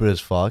stupid as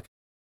fuck.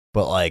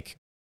 But like,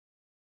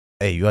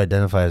 hey, you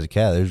identify as a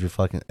cat. There's your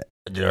fucking.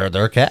 They're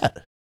a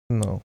cat.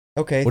 no.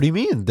 Okay. What do you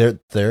mean?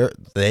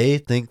 They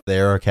think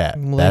they're a cat.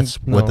 Well, That's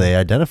what no. they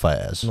identify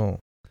as. No.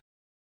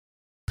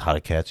 How do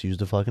cats use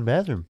the fucking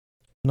bathroom?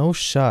 No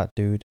shot,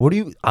 dude. What do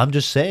you? I'm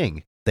just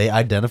saying they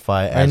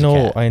identify as a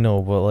cat. I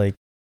know, but like,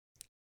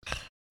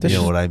 You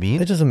know what I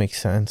mean? It doesn't make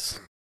sense.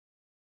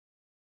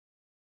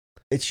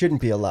 It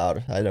shouldn't be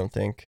allowed, I don't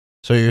think.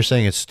 So you're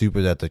saying it's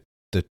stupid that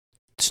the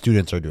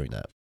students are doing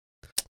that?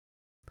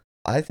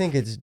 I think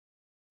it's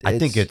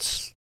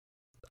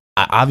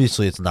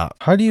obviously it's not.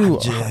 How do you?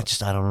 I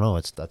don't know.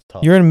 That's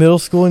tough. You're in middle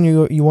school and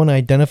you want to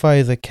identify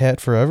as a cat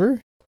forever?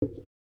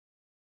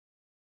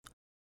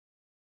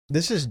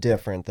 This is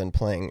different than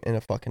playing in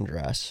a fucking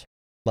dress.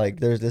 Like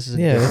this is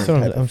a Yeah, different that's what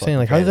type of I'm saying.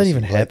 Like, how does that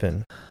even fantasy. Like,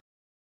 happen?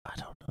 I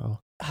don't know.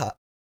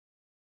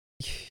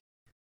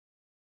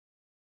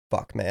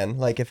 Fuck, man.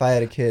 Like if I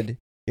had a kid,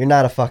 you're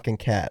not a fucking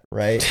cat,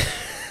 right?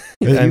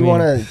 I If you mean,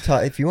 want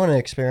to, if you want to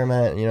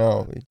experiment, you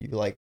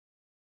like,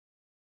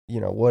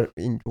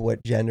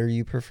 what gender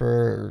you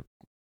prefer,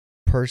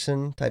 or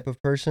type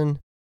of person,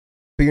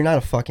 but you're not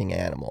a fucking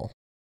animal,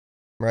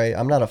 right?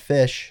 I'm not a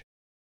fish,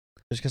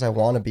 just because I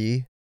want to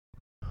be.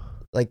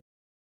 Like,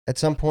 at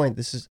some point,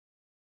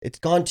 it's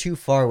gone too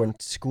far when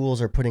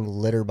schools are putting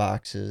litter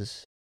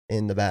boxes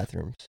in the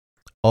bathrooms.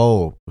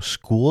 Oh,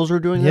 schools are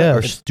doing Yeah, that,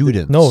 or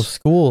students? No,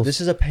 schools.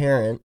 This is a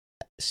parent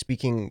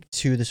speaking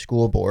to the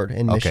school board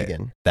in Okay,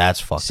 Michigan, that's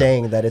fucked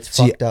saying up. that it's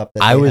See, fucked up.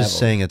 That I they was have 'em.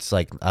 saying it's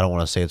like, I don't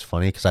want to say it's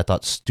funny because I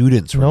thought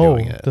students were No,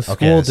 doing it. the school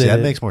okay, see, did that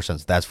it. makes more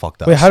sense. That's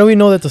fucked up. Wait, how do we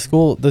know that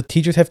the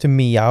teachers have to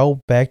meow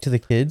back to the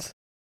kids?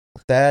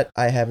 That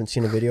I haven't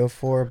seen a video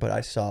for, but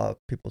I saw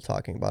people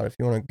talking about it. If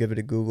you want to give it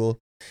a Google,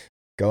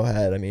 go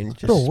ahead. I mean,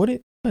 just, Bro, what?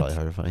 Probably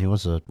hard to find. He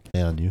wants to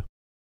lay on you.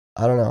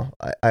 I don't know.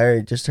 I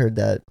just heard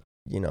that,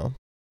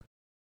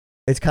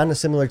 it's kind of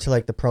similar to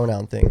like the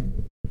pronoun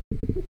thing.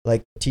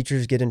 Like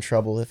teachers get in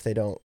trouble if they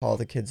don't call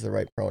the kids the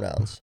right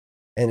pronouns.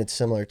 And it's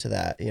similar to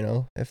that,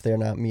 if they're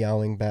not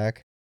meowing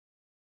back.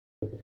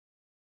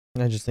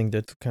 I just think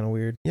that's kind of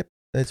weird.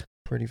 It's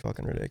pretty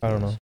fucking ridiculous. I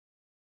don't know.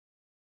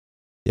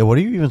 Yeah, what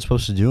are you even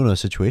supposed to do in a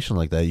situation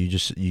like that? You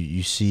just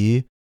you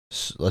see,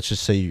 let's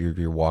just say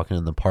you're walking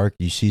in the park,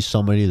 you see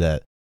somebody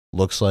that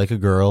looks like a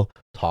girl,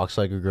 talks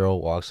like a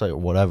girl, walks like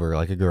whatever,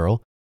 like a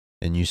girl,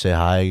 and you say,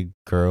 "Hi,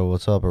 girl,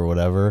 what's up?" or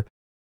whatever.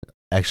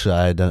 Actually,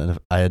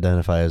 I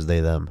identify as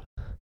they them.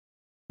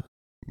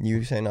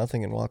 You say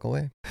nothing and walk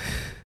away.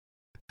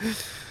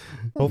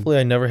 Hopefully,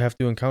 I never have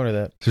to encounter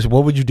that. Just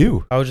what would you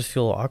do? I would just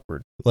feel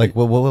awkward. Like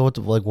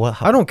what?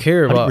 How, I don't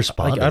care how do you about.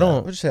 respond Like, to I that?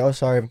 don't. We'll just say, oh,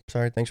 sorry,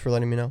 thanks for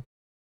letting me know.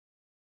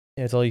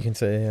 Yeah, it's all you can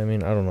say. I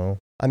mean, I don't know.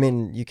 I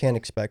mean, you can't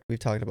expect, we've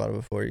talked about it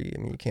before,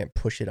 you can't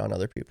push it on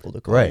other people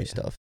to call you Right.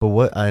 stuff. But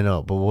what I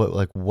know, but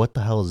what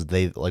the hell is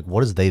they like?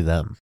 What is they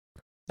them?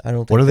 I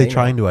don't think What are they know.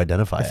 trying to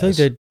identify I feel as?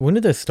 like that. When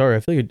did that start? I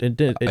feel like it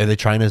did. Are they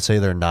trying to say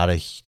they're not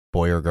a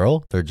boy or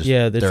girl? They're just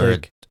Yeah, it's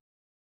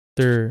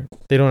they're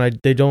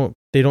like they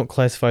don't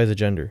classify as a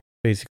gender.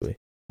 Basically,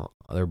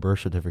 their birth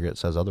certificate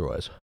says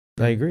otherwise.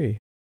 I agree.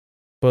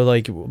 But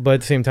at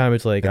the same time,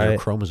 it's like And their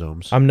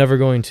chromosomes. I'm never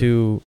going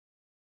to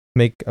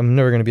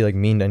be like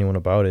mean to anyone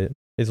about it,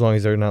 as long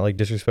as they're not like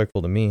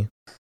disrespectful to me.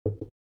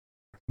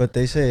 But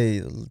they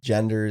say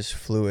gender is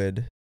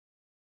fluid,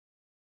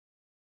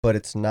 but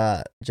it's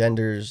not.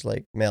 Gender's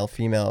like male,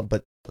 female,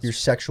 but your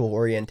sexual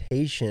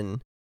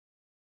orientation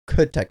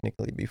could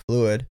technically be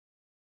fluid.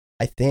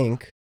 I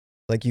think.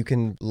 Like you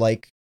can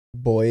like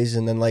boys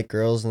and then like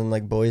girls and then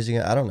like boys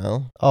again. I don't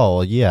know.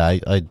 Oh yeah,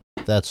 I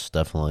that's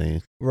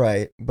definitely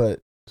Right, but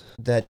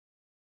that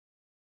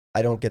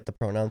I don't get the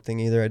pronoun thing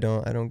either. I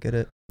don't get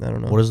it. I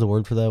don't know. what is the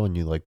word for that when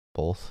you like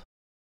both?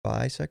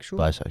 Bisexual?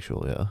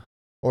 Bisexual, yeah.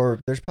 Or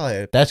there's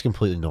probably That's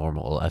completely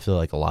normal. I feel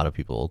like a lot of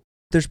people.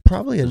 there's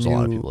probably There's a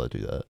lot of people that do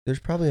that. there's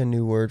probably a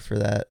new word for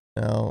that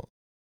now.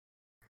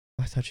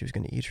 I thought she was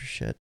gonna eat her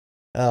shit.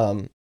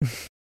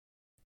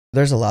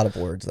 There's a lot of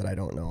words that I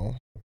don't know,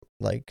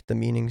 like the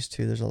meanings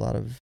too. There's a lot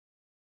of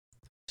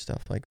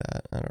stuff like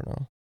that. I don't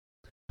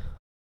know.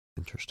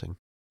 Interesting.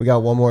 We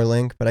got one more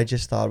link, but I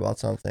just thought about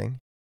something.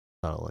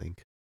 Not a link.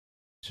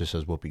 It just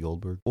says Whoopi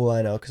Goldberg. Well,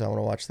 I know because I want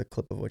to watch the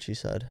clip of what she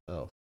said.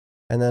 Oh.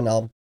 And then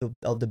I'll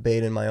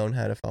debate in my own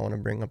head if I want to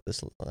bring up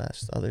this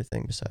last other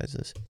thing besides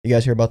this. You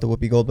guys hear about the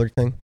Whoopi Goldberg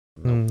thing?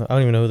 I don't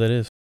even know who that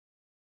is.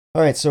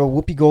 All right, so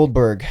Whoopi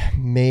Goldberg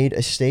made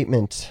a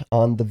statement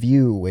on The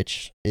View,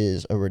 which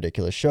is a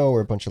ridiculous show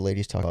where a bunch of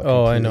ladies talk about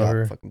Oh, I completely know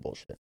her. fucking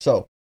bullshit.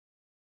 So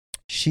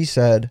she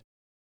said,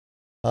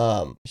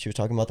 she was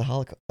talking about the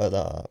Holocaust,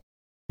 the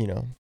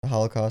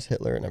Holocaust,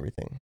 Hitler, and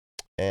everything,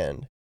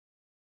 and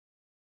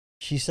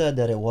she said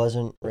that it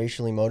wasn't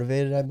racially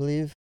motivated. I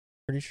believe,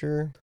 pretty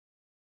sure.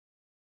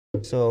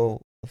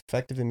 So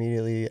effective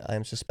immediately, I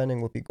am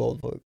suspending Whoopi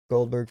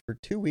Goldberg for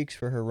 2 weeks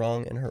for her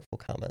wrong and hurtful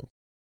comments.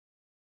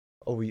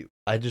 Oh,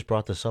 I just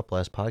brought this up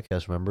last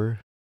podcast, remember?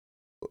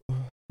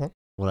 Huh?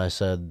 When I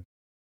said,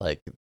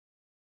 like,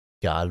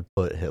 God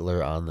put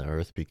Hitler on the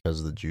earth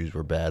because the Jews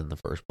were bad in the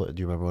first place.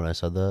 Do you remember when I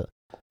said that?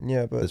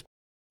 Yeah, but This-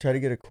 try to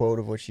get a quote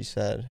of what she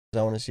said,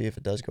 because I want to see if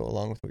it does go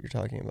along with what you're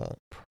talking about.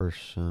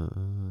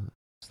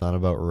 It's not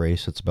about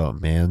race, it's about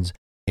man's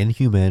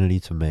inhumanity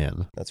to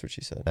man. That's what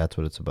she said. That's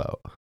what it's about.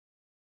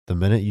 The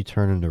minute you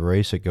turn into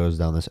race, it goes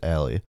down this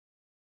alley.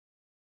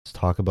 Let's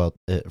talk about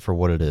it for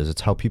what it is.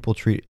 It's how people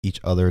treat each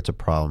other. It's a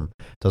problem.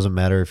 Doesn't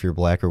matter if you're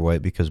black or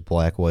white, because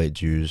black, white,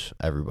 Jews,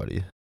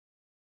 everybody.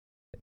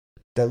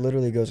 That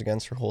literally goes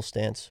against her whole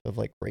stance of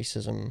like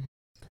racism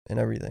and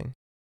everything.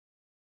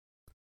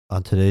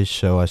 On today's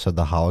show, I said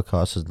the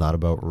Holocaust is not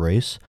about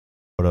race,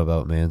 but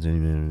about man's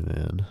inhumanity to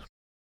man.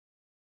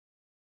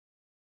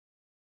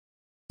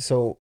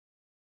 So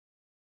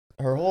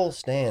her whole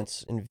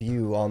stance and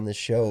view on this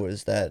show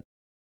is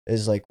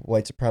like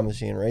white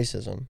supremacy and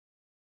racism.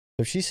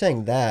 So if she's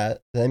saying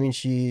that means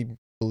she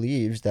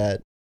believes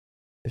that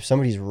if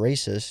somebody's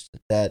racist,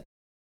 that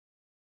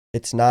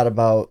it's not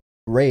about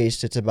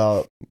race, it's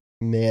about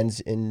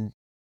man's being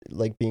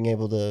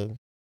able to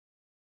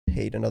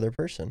hate another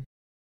person.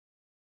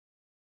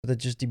 But that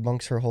just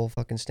debunks her whole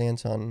fucking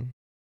stance on,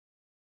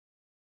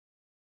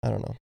 I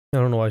don't know. I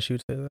don't know why she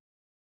would say that.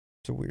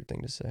 It's a weird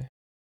thing to say. I'm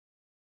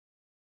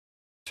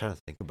trying to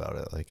think about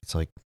it. Like, it's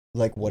like,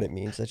 Like what it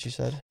means that she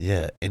said.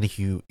 yeah,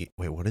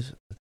 wait, what is it?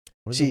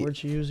 What is See, the word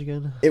she used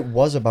again? It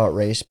was about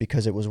race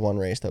because it was one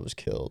race that was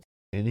killed.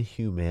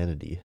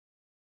 Inhumanity.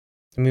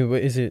 I mean,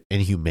 what is it?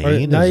 Inhumane? Or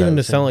Is not that even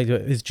the to sound same?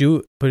 like it's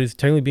Jew, but it's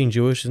technically being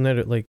Jewish. Isn't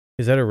that like,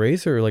 is that a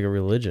race or like a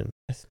religion?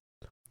 I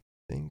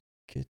think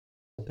it's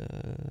I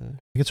think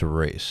it's a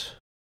race.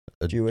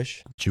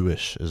 Jewish.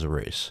 Jewish is a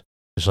race.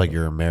 Just like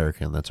you're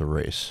American, that's a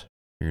race.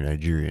 You're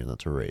Nigerian,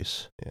 that's a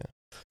race.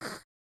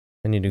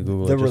 I need to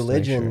Google The it just to make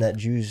religion sure. that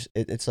Jews,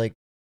 it's like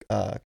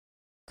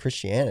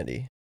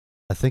Christianity,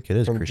 I think it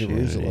is From Christianity,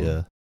 Jerusalem.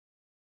 yeah.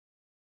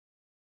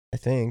 I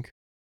think.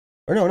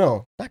 Or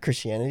no, not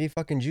Christianity.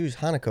 Fucking Jews.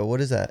 Hanukkah. What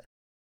is that?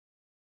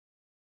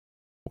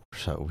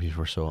 We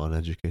were so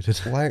uneducated.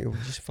 Why?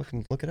 Just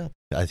fucking look it up.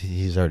 I think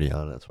he's already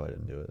on it, that's why I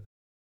didn't do it.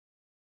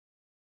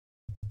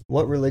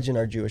 What religion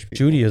are Jewish people?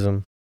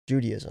 Judaism.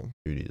 Judaism,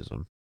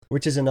 Judaism.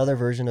 which is another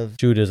version of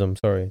Judaism.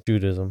 Sorry,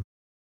 Judaism.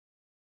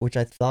 which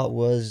I thought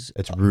was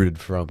It's rooted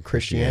from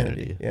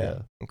Christianity.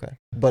 Christianity. Yeah. Okay.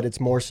 But it's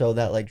more so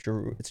that like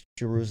it's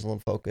Jerusalem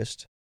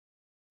focused.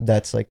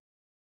 That's like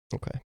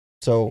okay.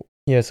 So,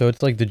 Yeah, so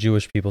it's like the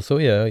Jewish people. So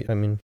yeah, I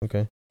mean,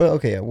 okay. but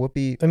okay, yeah,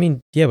 Whoopi. I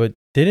mean, yeah, but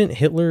didn't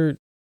Hitler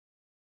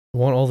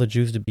want all the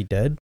Jews to be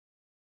dead?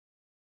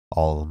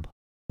 All of them.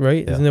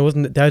 Right? Yeah.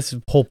 Wasn't that's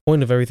the whole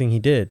point of everything he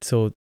did?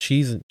 So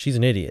she's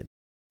an idiot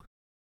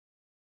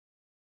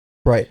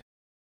Right.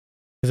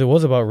 because it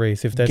was about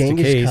race. If that's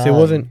Genghis the case, Khan, it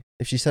wasn't.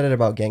 If she said it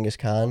about Genghis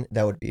Khan,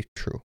 that would be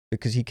true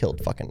because he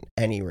killed fucking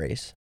any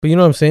race. But you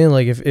know what I'm saying?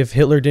 Like if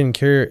Hitler didn't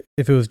care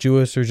if it was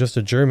Jewish or just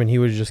a German, he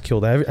would have just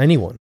killed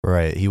anyone.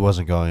 Right. He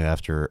wasn't going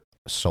after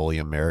solely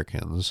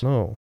Americans.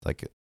 No.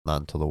 Like,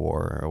 not until the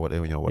war or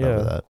whatever Yeah.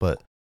 that.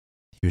 But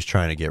he was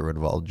trying to get rid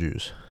of all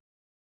Jews.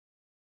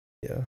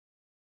 Yeah.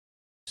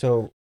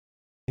 So,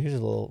 here's a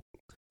little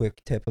quick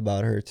tip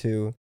about her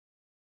too.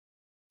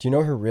 Do you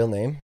know her real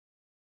name?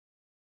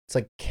 It's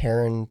like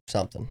Karen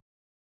something.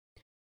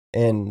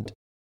 And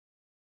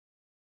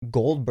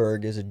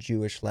Goldberg is a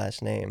Jewish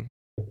last name.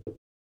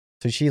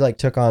 So she like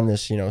took on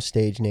this,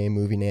 stage name,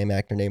 movie name,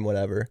 actor name,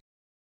 whatever,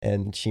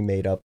 and she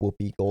made up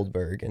Whoopi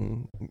Goldberg,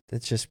 and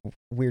it's just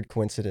weird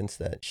coincidence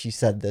that she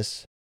said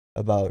this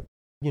about,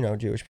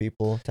 Jewish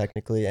people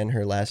technically, and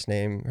her last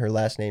name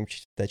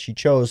that she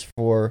chose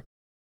for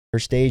her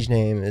stage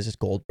name is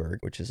Goldberg,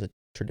 which is a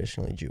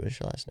traditionally Jewish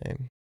last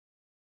name.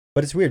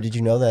 But it's weird. Did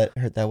you know that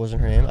that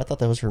wasn't her name? I thought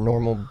that was her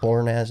normal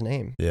born as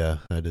name. Yeah,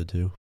 I did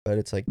too. But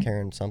it's like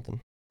Karen something.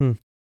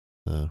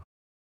 What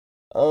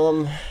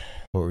Um.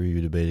 were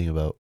you debating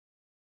about?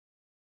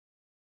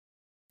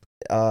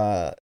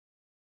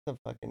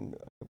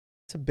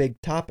 It's a big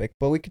topic,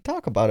 but we could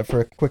talk about it for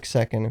a quick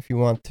second if you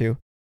want to.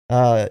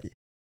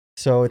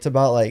 So it's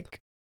about like,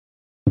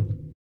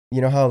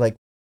 you know how like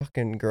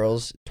fucking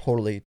girls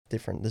totally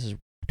different. This is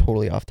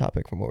totally off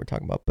topic from what we're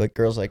talking about, but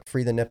girls like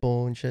free the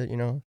nipple and shit, you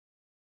know.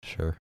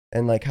 Sure.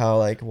 And like how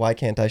like why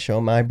can't I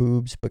show my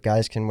boobs, but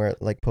guys can wear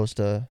like post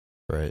a,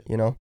 Right. you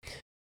know.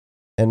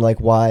 And like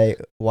why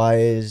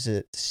is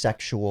it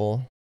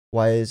sexual?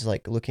 Why is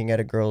like looking at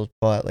a girl's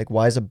butt, like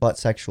why is a butt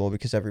sexual?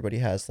 Because everybody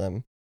has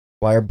them.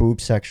 Why are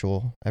boobs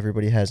sexual?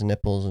 Everybody has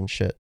nipples and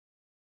shit.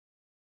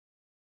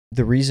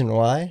 The reason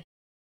why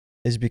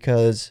is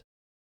because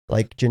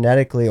like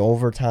genetically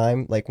over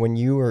time, like when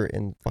you were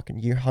in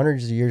fucking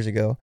hundreds of years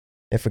ago,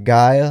 if a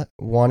guy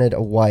wanted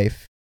a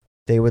wife,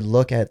 they would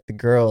look at the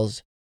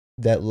girls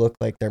that look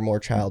like they're more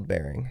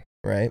childbearing,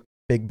 right?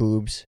 Big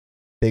boobs,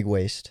 big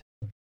waist.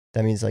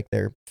 That means like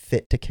they're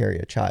fit to carry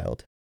a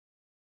child.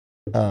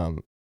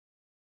 God,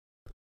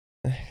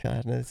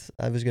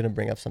 I was gonna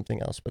bring up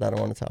something else, but I don't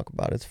want to talk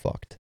about it. It's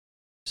fucked.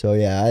 So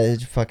yeah,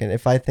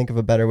 if I think of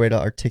a better way to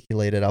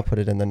articulate it, I'll put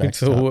it in the next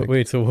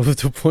topic. So what was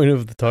the point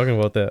of talking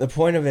about that? The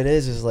point of it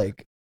is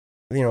like,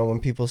 you know, when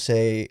people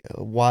say,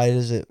 why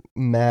does it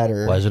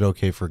matter? Why is it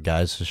okay for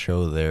guys to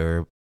show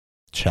their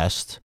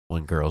chest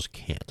when girls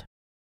can't?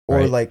 Or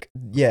Right? like,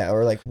 yeah,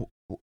 or like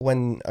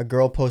when a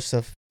girl posts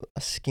a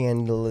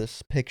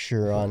scandalous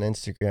picture on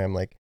Instagram,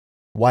 like,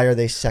 why are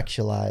they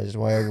sexualized?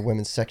 Why are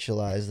women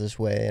sexualized this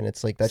way? And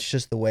it's like, that's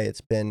just the way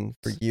it's been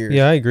for years.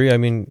 Yeah, I agree. I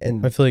mean,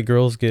 And I feel like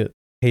girls get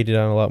hated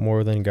on a lot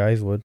more than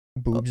guys would.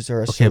 boobs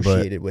are Okay, but-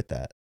 associated with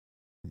that.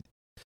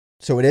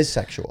 So it is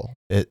sexual.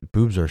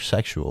 Boobs are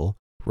sexual,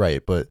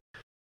 right? But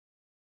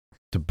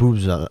the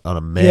boobs on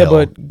a male,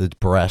 but- the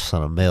breasts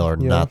on a male are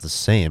Yeah. not the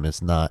same.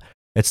 It's not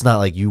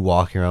like you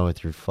walking around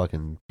with your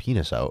fucking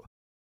penis out.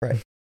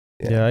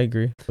 Yeah, I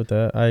agree with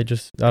that. I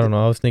don't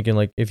know. I was thinking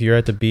like if you're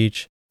at the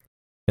beach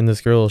and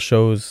this girl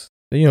shows,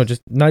 you know,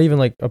 just not even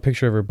like a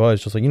picture of her butt,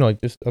 it's just like, you know,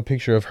 like just a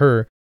picture of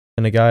her,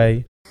 and a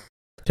guy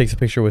takes a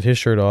picture with his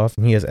shirt off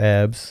and he has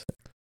abs.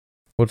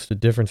 What's the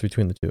difference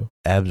between the two?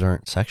 Abs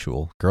aren't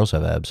sexual. Girls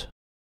have abs.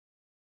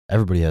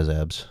 Everybody has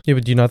abs. Yeah,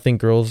 but do you not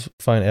think girls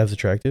find abs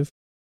attractive?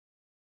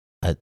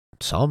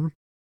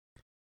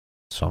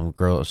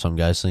 Some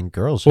guys think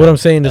girls. What have I'm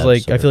saying is abs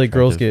like that I are feel like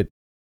attractive.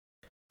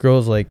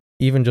 girls like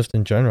even just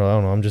in general, I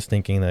don't know, I'm just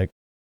thinking that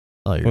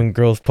Oh, you're- when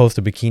girls post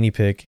a bikini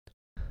pic,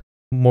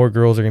 more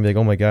girls are gonna be like,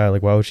 oh my god,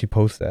 like why would she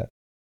post that?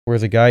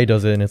 Whereas a guy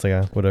does it and it's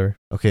like, whatever.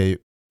 Okay,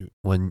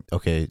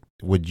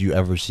 would you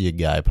ever see a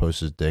guy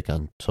post his dick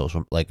on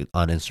social, like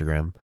on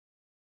Instagram?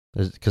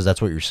 Because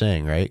that's what you're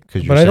saying, right?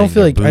 Because But I don't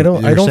feel like I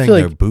don't feel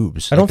like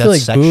boobs. I don't feel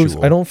like that's boobs.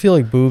 sexual. I don't feel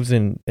like boobs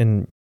and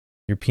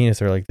your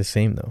penis are like the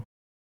same though.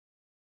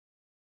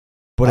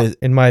 But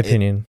In my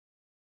opinion,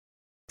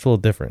 it's a little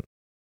different.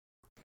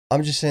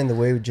 I'm just saying the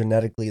way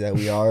genetically that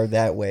we are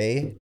that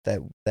way,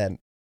 that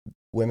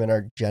women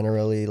are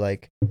generally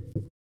like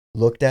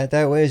looked at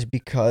that way is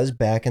because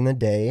back in the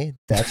day,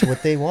 that's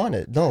what they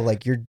wanted. No,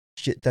 like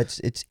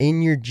it's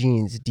in your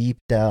genes deep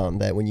down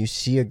that when you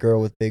see a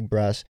girl with big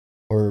breasts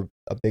or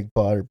a big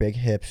butt or big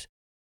hips,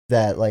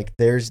 that like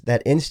there's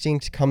that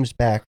instinct comes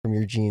back from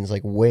your genes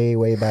like way,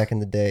 way back in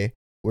the day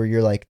where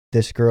you're like,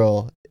 this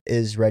girl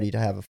is ready to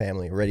have a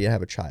family, ready to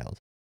have a child.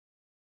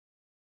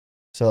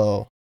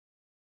 So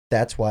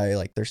that's why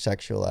like they're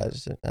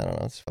sexualized. I don't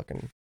know. It's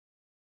fucking.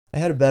 I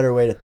had a better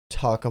way to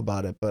talk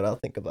about it, but I'll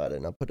think about it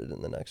and I'll put it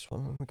in the next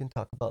one. We can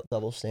talk about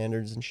double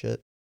standards and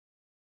shit.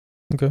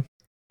 Okay.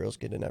 Girls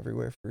get in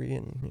everywhere free,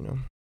 and you know.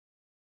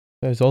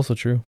 That is also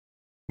true.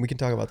 We can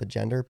talk about the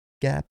gender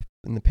gap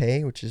in the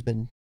pay, which has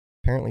been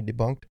apparently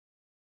debunked.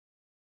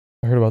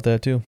 I heard about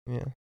that too.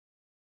 Yeah.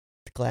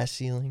 The glass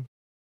ceiling.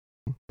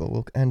 But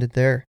we'll end it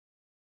there.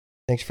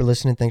 Thanks for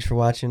listening. Thanks for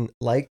watching.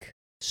 Like,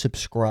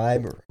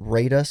 subscribe, or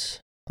rate us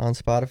on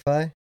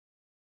Spotify.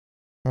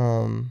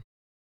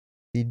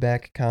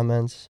 Feedback,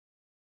 comments.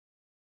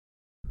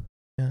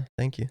 Yeah,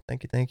 thank you.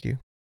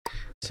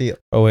 See you.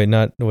 Oh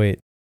wait.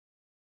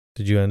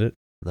 Did you end it?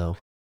 no.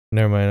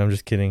 Never mind. I'm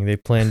just kidding. They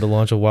plan to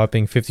launch a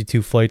whopping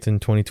 52 flights in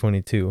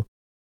 2022. So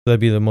that'd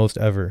be the most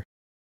ever.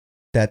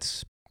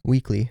 That's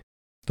weekly.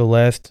 The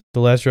last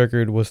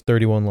record was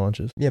 31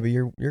 launches. Yeah, but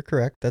you're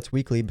correct. That's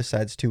weekly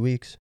besides 2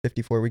 weeks.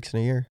 54 weeks in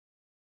a year.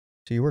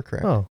 So you were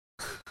correct. Oh,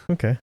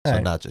 okay. So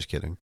Alright. not just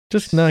kidding.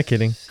 Just not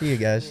kidding. See you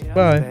guys.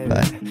 Bye.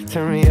 Bye.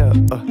 Turn me up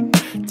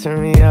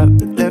a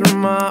little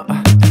more.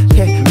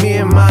 Yeah, me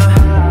and my